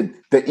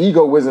 the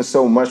ego isn't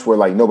so much where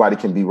like nobody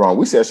can be wrong.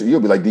 We say shit,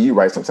 you'll be like, do you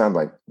right? Sometimes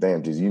like,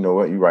 damn, Jesus, you know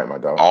what? You're right, my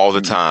dog. All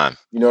the time.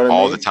 You know what I mean?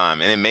 All the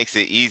time. And it makes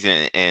it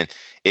easy, and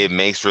it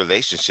makes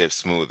relationships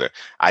smoother.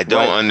 I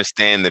don't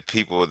understand the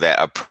people that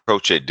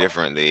approach it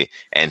differently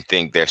and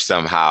think they're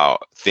somehow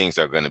things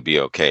are going to be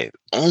okay.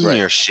 Own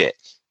your shit.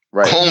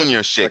 Right. Own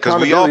your shit.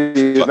 Because we all.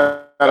 It's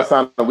not a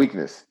sign of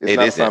weakness. It's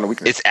not a sign of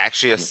weakness. It's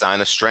actually a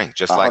sign of strength,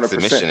 just 100%. Like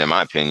submission, in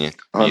my opinion.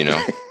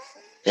 100%.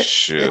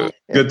 Sure.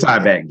 Good tie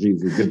back,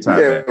 Jesus. Good tie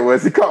back. Yeah,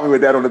 he caught me with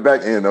that on the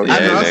back end, though.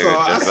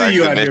 I see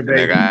you out here,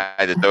 baby. I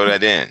had to throw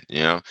that in,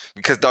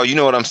 because though, you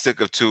know what I'm sick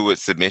of too with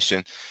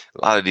submission?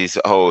 A lot of these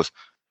hoes,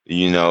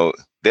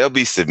 they'll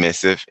be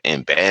submissive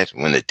in bed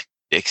when the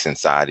dick's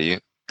inside of you.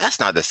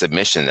 That's not the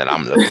submission that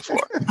I'm looking for.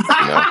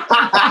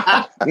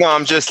 No,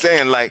 I'm just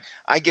saying, like,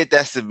 I get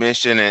that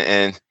submission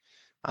and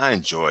I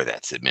enjoy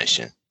that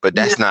submission, but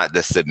that's not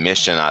the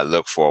submission I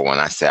look for when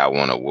I say I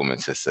want a woman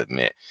to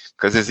submit.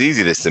 Because it's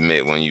easy to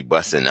submit when you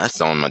busting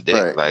nuts on my dick.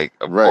 Right. Like,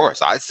 of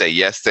course, I'd say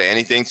yes to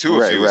anything too.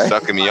 If you was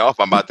sucking me off,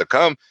 I'm about to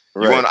come.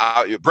 You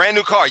want your brand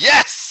new car?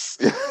 Yes.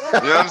 You know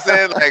what I'm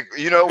saying? Like,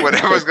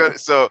 whatever's good.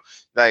 So,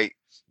 like,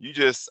 you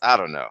just, I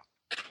don't know.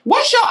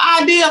 What's your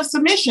idea of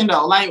submission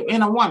though? Like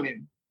in a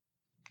woman?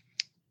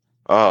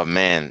 Oh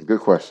man.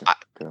 Good question.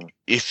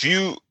 If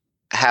you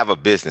have a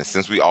business,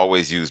 since we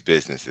always use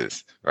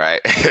businesses, right?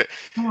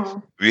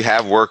 We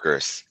have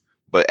workers,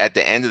 but at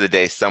the end of the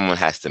day, someone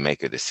has to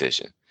make a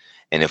decision.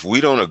 And if we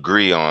don't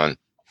agree on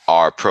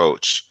our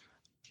approach,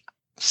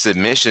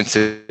 submission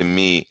to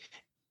me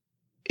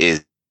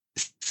is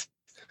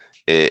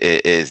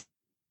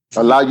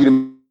allow you to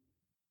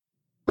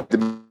make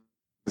the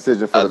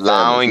decision for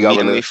allowing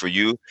me for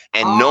you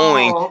and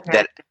knowing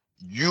that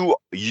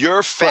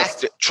you're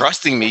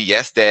trusting me,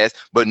 yes, Des,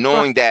 but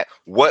knowing that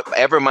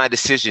whatever my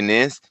decision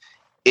is,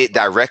 it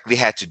directly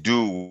had to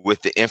do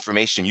with the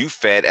information you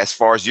fed as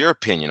far as your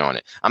opinion on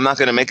it. I'm not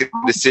going to make a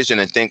decision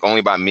and think only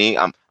about me.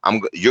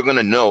 You're going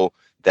to know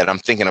that I'm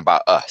thinking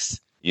about us,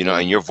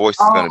 and your voice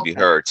is going to be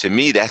heard. To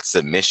me, that's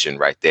submission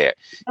right there.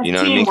 You know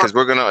what I mean? Because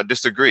we're going to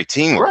disagree,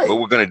 teamwork, but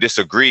we're going to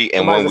disagree.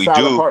 And when we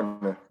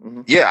do,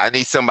 I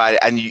need somebody.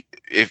 I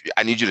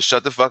need you to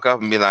shut the fuck up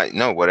and be like,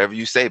 no, whatever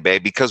you say,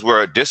 babe, because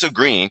we're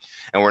disagreeing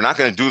and we're not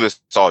going to do this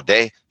all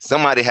day.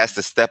 Somebody has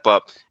to step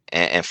up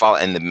and follow.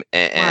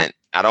 And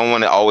I don't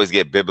want to always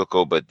get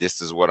biblical, but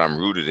this is what I'm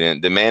rooted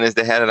in. The man is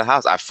the head of the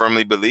house. I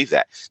firmly believe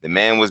that. The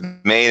man was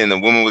made and the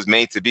woman was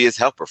made to be his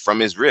helper from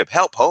his rib.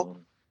 Help, ho.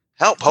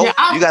 Help, ho.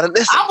 You got to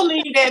listen. I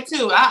believe that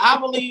too. I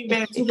believe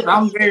that too, but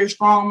I'm very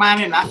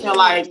strong-minded and I feel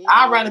like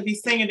I'd rather be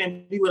singing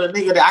than be with a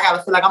nigga that I got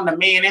to feel like I'm the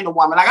man and the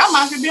woman. Like, I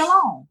might as well be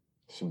alone.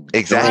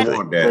 Exactly.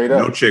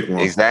 No chick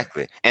wants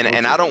exactly.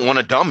 And I don't want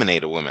to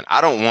dominate a woman.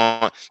 I don't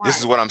want, this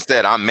is what I'm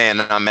said. I'm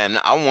man.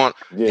 I want,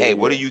 hey,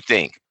 what do you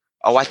think?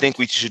 Oh, I think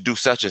we should do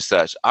such and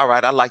such. All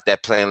right, I like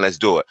that plan. Let's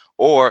do it.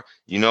 Or,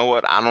 you know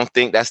what? I don't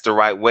think that's the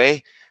right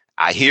way.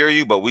 I hear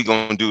you, but we're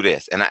going to do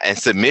this. And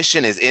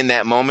submission is in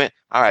that moment.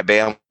 All right,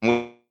 babe,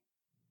 I'm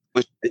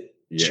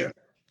Yeah.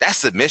 That's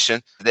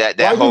submission. That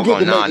Why whole you get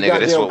going, to nah, make the nigga,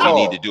 this is what we goddamn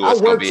need to call? do. I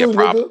It's gonna work be a too,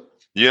 problem. nigga.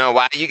 You know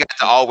why you got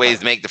to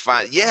always make the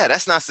final? Yeah,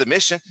 that's not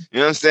submission. You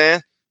know what I'm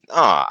saying? No,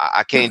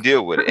 I can't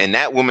deal with it. And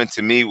that woman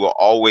to me will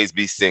always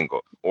be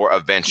single or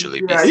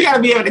eventually be Yeah, you single. got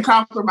to be able to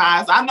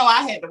compromise. I know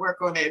I had to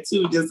work on that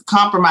too. Just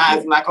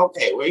compromise, like,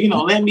 okay,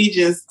 well, let me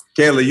just.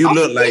 Kayla, you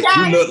look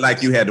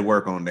like you had to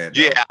work on that.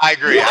 Though. Yeah, I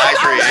agree.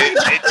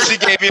 She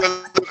gave me a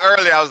look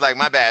earlier. I was like,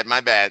 my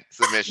bad.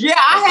 Submission. Yeah,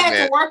 I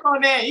had to work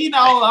on that.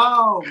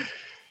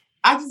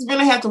 I just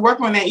really had to work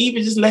on that.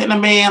 Even just letting a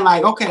man,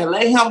 like, okay,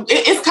 let him.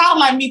 It's kind of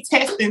like me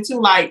testing too.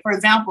 Like, for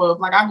example, if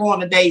like I go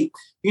on a date,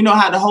 you know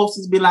how the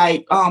hostess be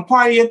like,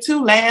 party of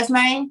two, last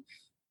name.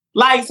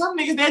 Like some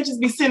niggas, they'll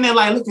just be sitting there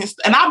like looking,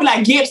 and I'll be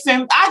like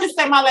Gibson. I just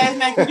say my last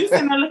name because you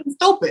sitting there looking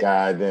stupid.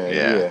 God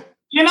damn,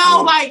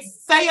 yeah. Like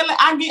say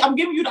I'm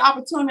giving you the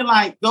opportunity.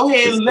 Like go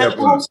ahead and let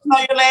the host know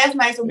your last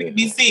name so we can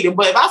be seated.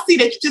 But if I see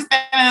that you just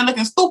standing there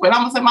looking stupid,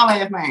 I'm gonna say my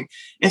last name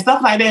and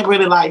stuff like that.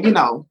 Really, like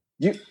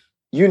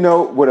You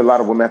know what a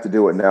lot of women have to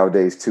deal with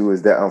nowadays too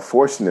is that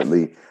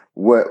unfortunately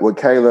what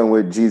Kayla and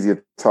what Jeezy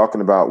are talking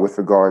about with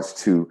regards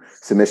to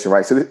submission,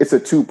 right? So it's a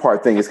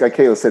two-part thing. It's like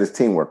Kayla said, it's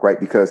teamwork, right?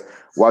 Because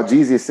while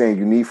Jeezy is saying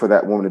you need for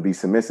that woman to be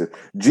submissive,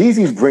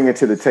 Jeezy's bringing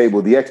to the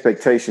table the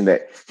expectation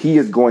that he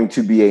is going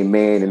to be a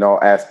man in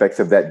all aspects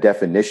of that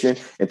definition.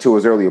 And to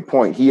his earlier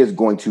point, he is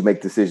going to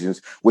make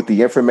decisions with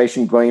the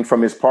information gleaned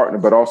from his partner,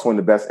 but also in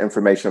the best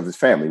information of his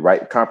family,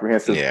 right?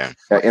 Comprehensive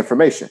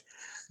information.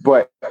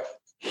 But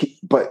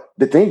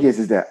the thing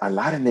is that a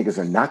lot of niggas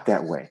are not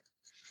that way.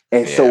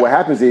 And so what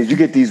happens is you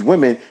get these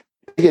women,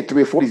 you get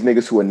 3 or 4 of these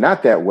niggas who are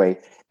not that way.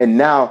 And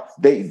now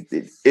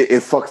it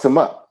fucks them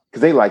up.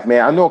 Because they like,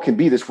 man, I know it can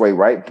be this way,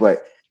 right?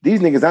 But these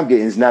niggas I'm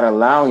getting is not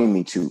allowing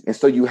me to. And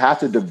so you have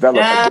to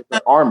develop a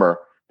different armor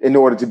in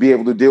order to be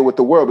able to deal with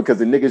the world because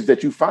the niggas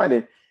that you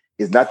finding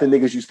is not the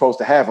niggas you're supposed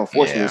to have,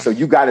 unfortunately. So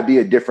you got to be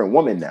a different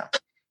woman now.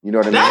 You know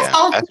what I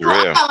mean? That's real.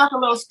 I got like a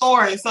little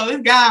story. So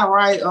this guy,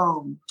 right?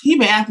 He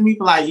been asking me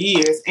for like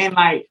years, and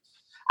like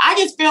I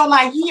just feel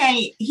like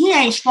he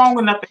ain't strong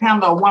enough to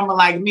handle a woman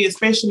like me,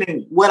 especially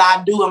in what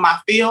I do in my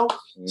field.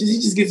 He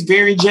just gets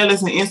very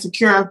jealous and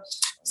insecure.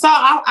 So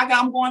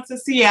I'm going to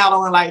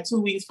Seattle in like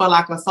 2 weeks for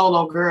like a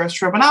solo girls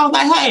trip, and I was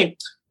like, hey,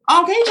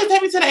 can you just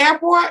take me to the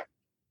airport?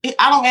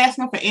 I don't ask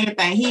him for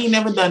anything. He ain't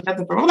never done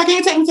nothing for me. I'm like, can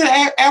you take me to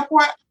the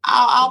airport?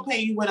 I'll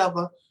pay you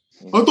whatever.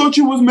 I thought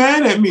you was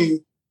mad at me.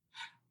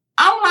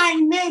 I'm like,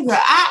 nigga,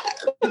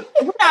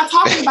 we're not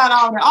talking about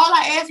all that. All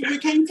I asked you,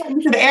 can you take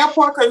me to the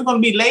airport because it's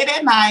going to be late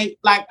at night?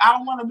 Like, I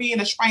don't want to be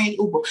in a strange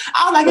Uber.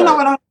 I was like, you know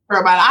what, don't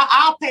worry about it.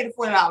 I'll pay the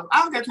 $40.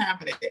 I don't got time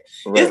for that.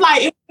 Right. It's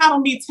like, it's not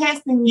going to be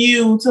testing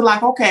you to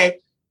like, okay,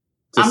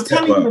 I'm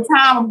telling you the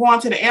time I'm going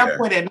to the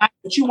airport at night,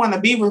 but you want to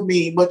be with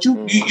me, but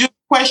you're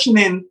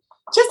questioning,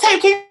 can you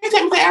take me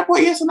to the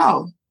airport, yes or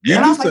no? You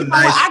do some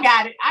nice. I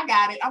got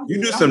it.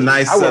 You do some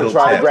nice. I would have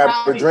tried to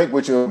grab a drink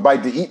with you and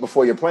bite to eat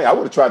before you're playing. I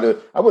would have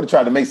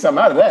tried to make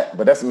something out of that.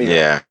 But that's me.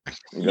 Yeah.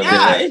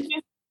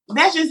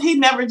 That's just he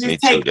never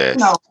just take.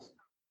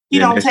 He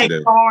don't take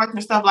cards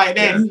and stuff like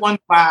that. He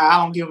wonders why I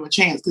don't give him a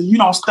chance because you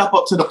don't step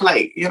up to the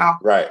plate.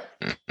 Right.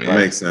 That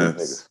makes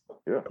sense.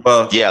 Yeah.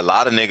 Well, a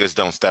lot of niggas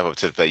don't step up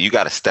to the plate. You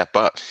got to step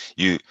up.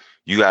 You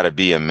got to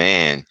be a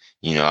man.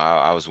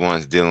 I was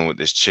once dealing with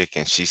this chick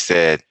and she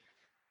said,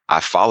 I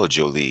followed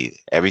your lead.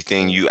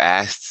 Everything you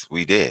asked,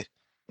 we did.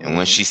 And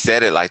when she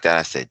said it like that,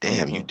 I said,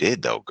 damn, you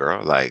did though,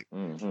 girl. Like,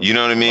 you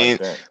know what I mean?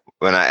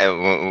 When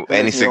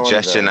any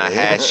suggestion I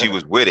had, she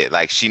was with it.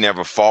 Like she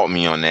never fought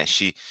me on that.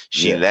 She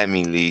let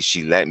me lead.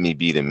 She let me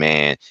be the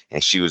man.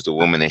 And she was the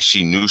woman and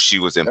she knew she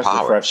was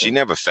empowered. She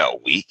never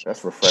felt weak.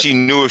 That's refreshing. She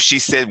knew if she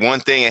said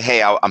one thing and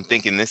hey, I'm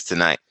thinking this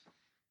tonight.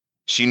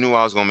 She knew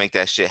I was going to make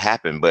that shit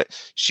happen, but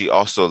she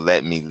also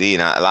let me lead.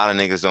 Now, a lot of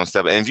niggas don't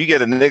step up. And if you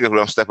get a nigga who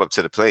don't step up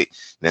to the plate,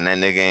 then that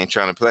nigga ain't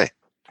trying to play.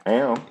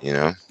 Damn.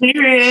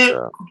 Period.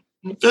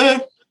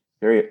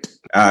 Period.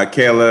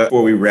 Kayla,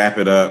 before we wrap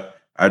it up,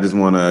 I just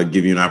want to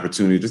give you an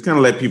opportunity. Just kind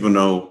of let people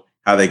know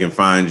how they can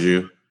find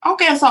you.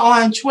 Okay, so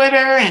on Twitter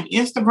and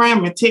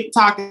Instagram and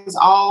TikTok is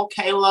all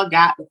Kayla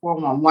got the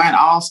 411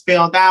 all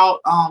spelled out.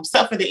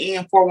 Except for the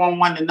end,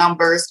 411 the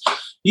numbers.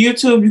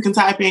 YouTube, you can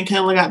type in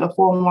Kayla got the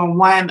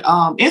 411.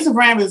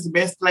 Instagram is the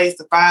best place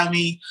to find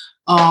me.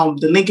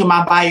 The link in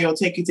my bio will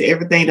take you to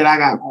everything that I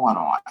got going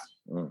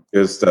on.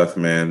 Good stuff,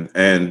 man.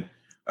 And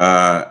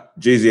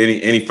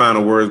Jeezy, any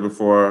final words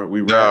before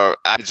we wrap? No,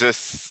 I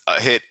just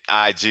hit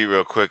IG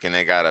real quick and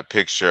they got a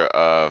picture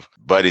of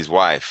Buddy's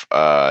wife,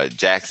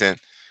 Jackson.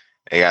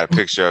 They got a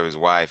picture of his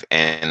wife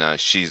and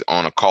she's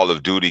on a Call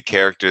of Duty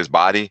character's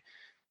body.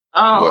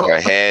 With her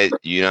head,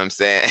 you know what I'm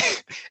saying?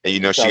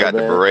 And she got the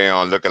beret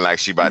on looking like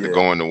she about to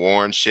go in the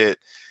war and shit.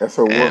 That's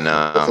her war suit.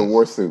 That's a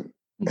war suit.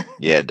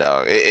 Yeah,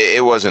 dog.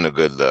 It wasn't a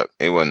good look.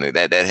 It wasn't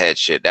that head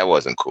shit. That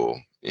wasn't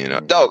cool.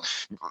 Dog,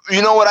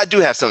 you know what? I do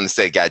have something to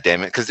say,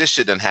 goddammit, because this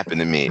shit done happened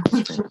to me.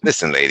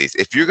 Listen, ladies,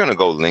 if you're going to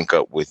go link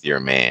up with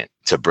your man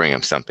to bring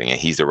him something and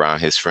he's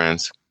around his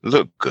friends,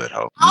 Look good,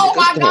 ho. Oh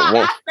my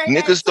God.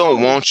 Niggas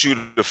don't want you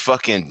to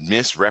fucking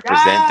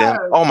misrepresent them.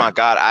 Oh my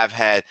God, I've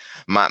had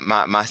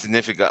my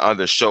significant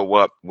other show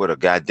up with a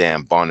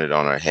goddamn bonnet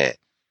on her head.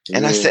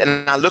 And I said,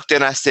 and I looked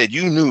and I said,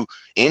 you knew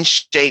in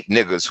shape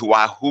niggas who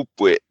I hoop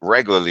with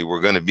regularly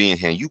were going to be in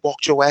here. You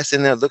walked your ass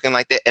in there looking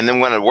like that. And then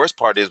one of the worst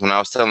part is when I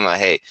was telling her,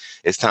 hey,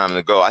 it's time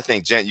to go. I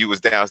think Jen, you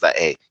was down. I was like,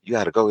 hey, you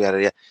got to go.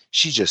 Yada.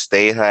 She just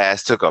stayed her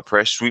ass, took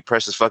her sweet,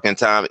 precious fucking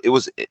time. It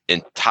was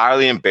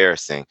entirely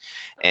embarrassing.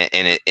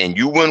 And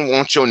you wouldn't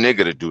want your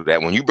nigga to do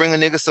that. When you bring a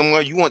nigga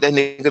somewhere, you want that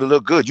nigga to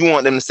look good. You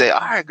want them to say, all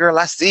right, girl,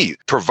 I see you.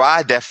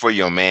 Provide that for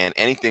your man.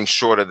 Anything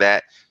short of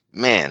that,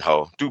 man,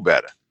 ho, do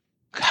better.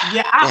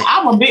 Yeah,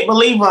 I'm a big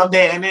believer of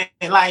that. And then,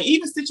 like,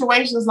 even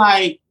situations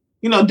like,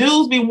 you know,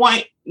 dudes be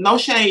wanting, no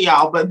shade,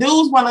 y'all, but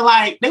dudes want to,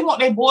 like, they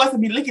want their boys to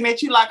be looking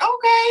at you like,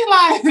 okay,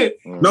 like,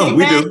 no,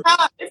 we do.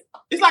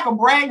 It's like a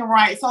bragging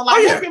right. So,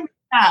 like,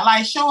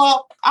 like, show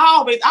up.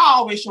 I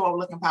always show up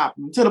looking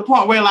popping to the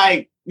point where,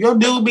 like, your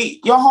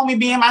homie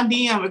be in my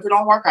DM if it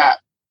don't work out.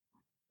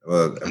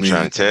 Well, I'm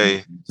trying to tell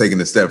you, taking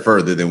a step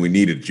further than we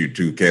needed you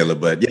to, Kayla.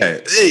 But yeah,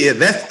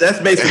 that's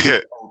basically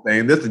the whole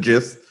thing. That's the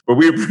gist. But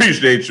we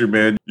appreciate you,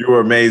 man. You are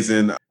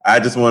amazing.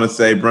 I just want to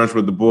say Brunch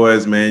with the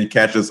Boys, man. You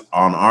catch us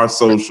on our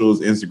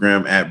socials,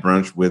 Instagram at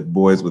Brunch with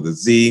Boys with a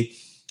Z.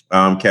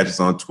 Catch us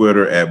on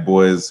Twitter at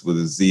Boys with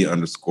a Z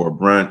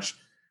 _brunch.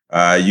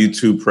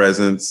 YouTube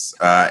presence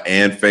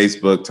and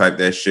Facebook. Type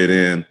that shit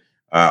in.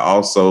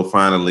 Also,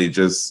 finally,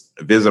 just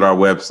visit our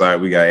website.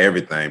 We got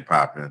everything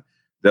popping.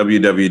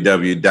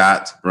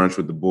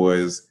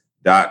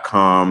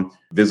 www.brunchwiththeboys.com.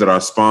 Visit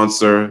our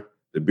sponsor,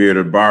 The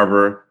Bearded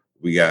Barber.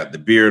 We got the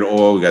beard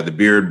oil. We got the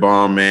beard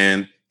balm,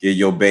 man. Get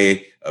your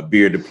bae a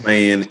beard to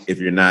play in. If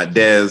you're not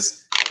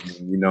Dez,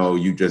 you know,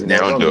 you just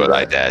never don't do it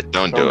like that.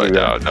 Don't do it,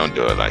 dog. Don't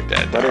do it like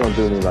that. Dog. Don't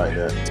do me like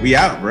that. We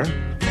out, bro.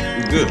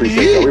 We good.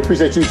 We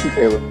appreciate you too,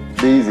 Kayla.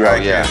 Be easy. Oh,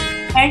 yeah.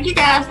 Thank you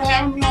guys for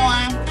having me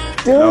on.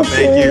 No,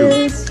 thank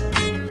you.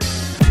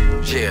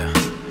 Yeah.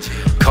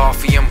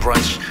 Coffee and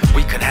brunch.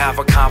 We can have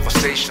our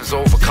conversations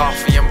over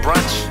coffee and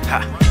brunch.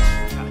 Ha.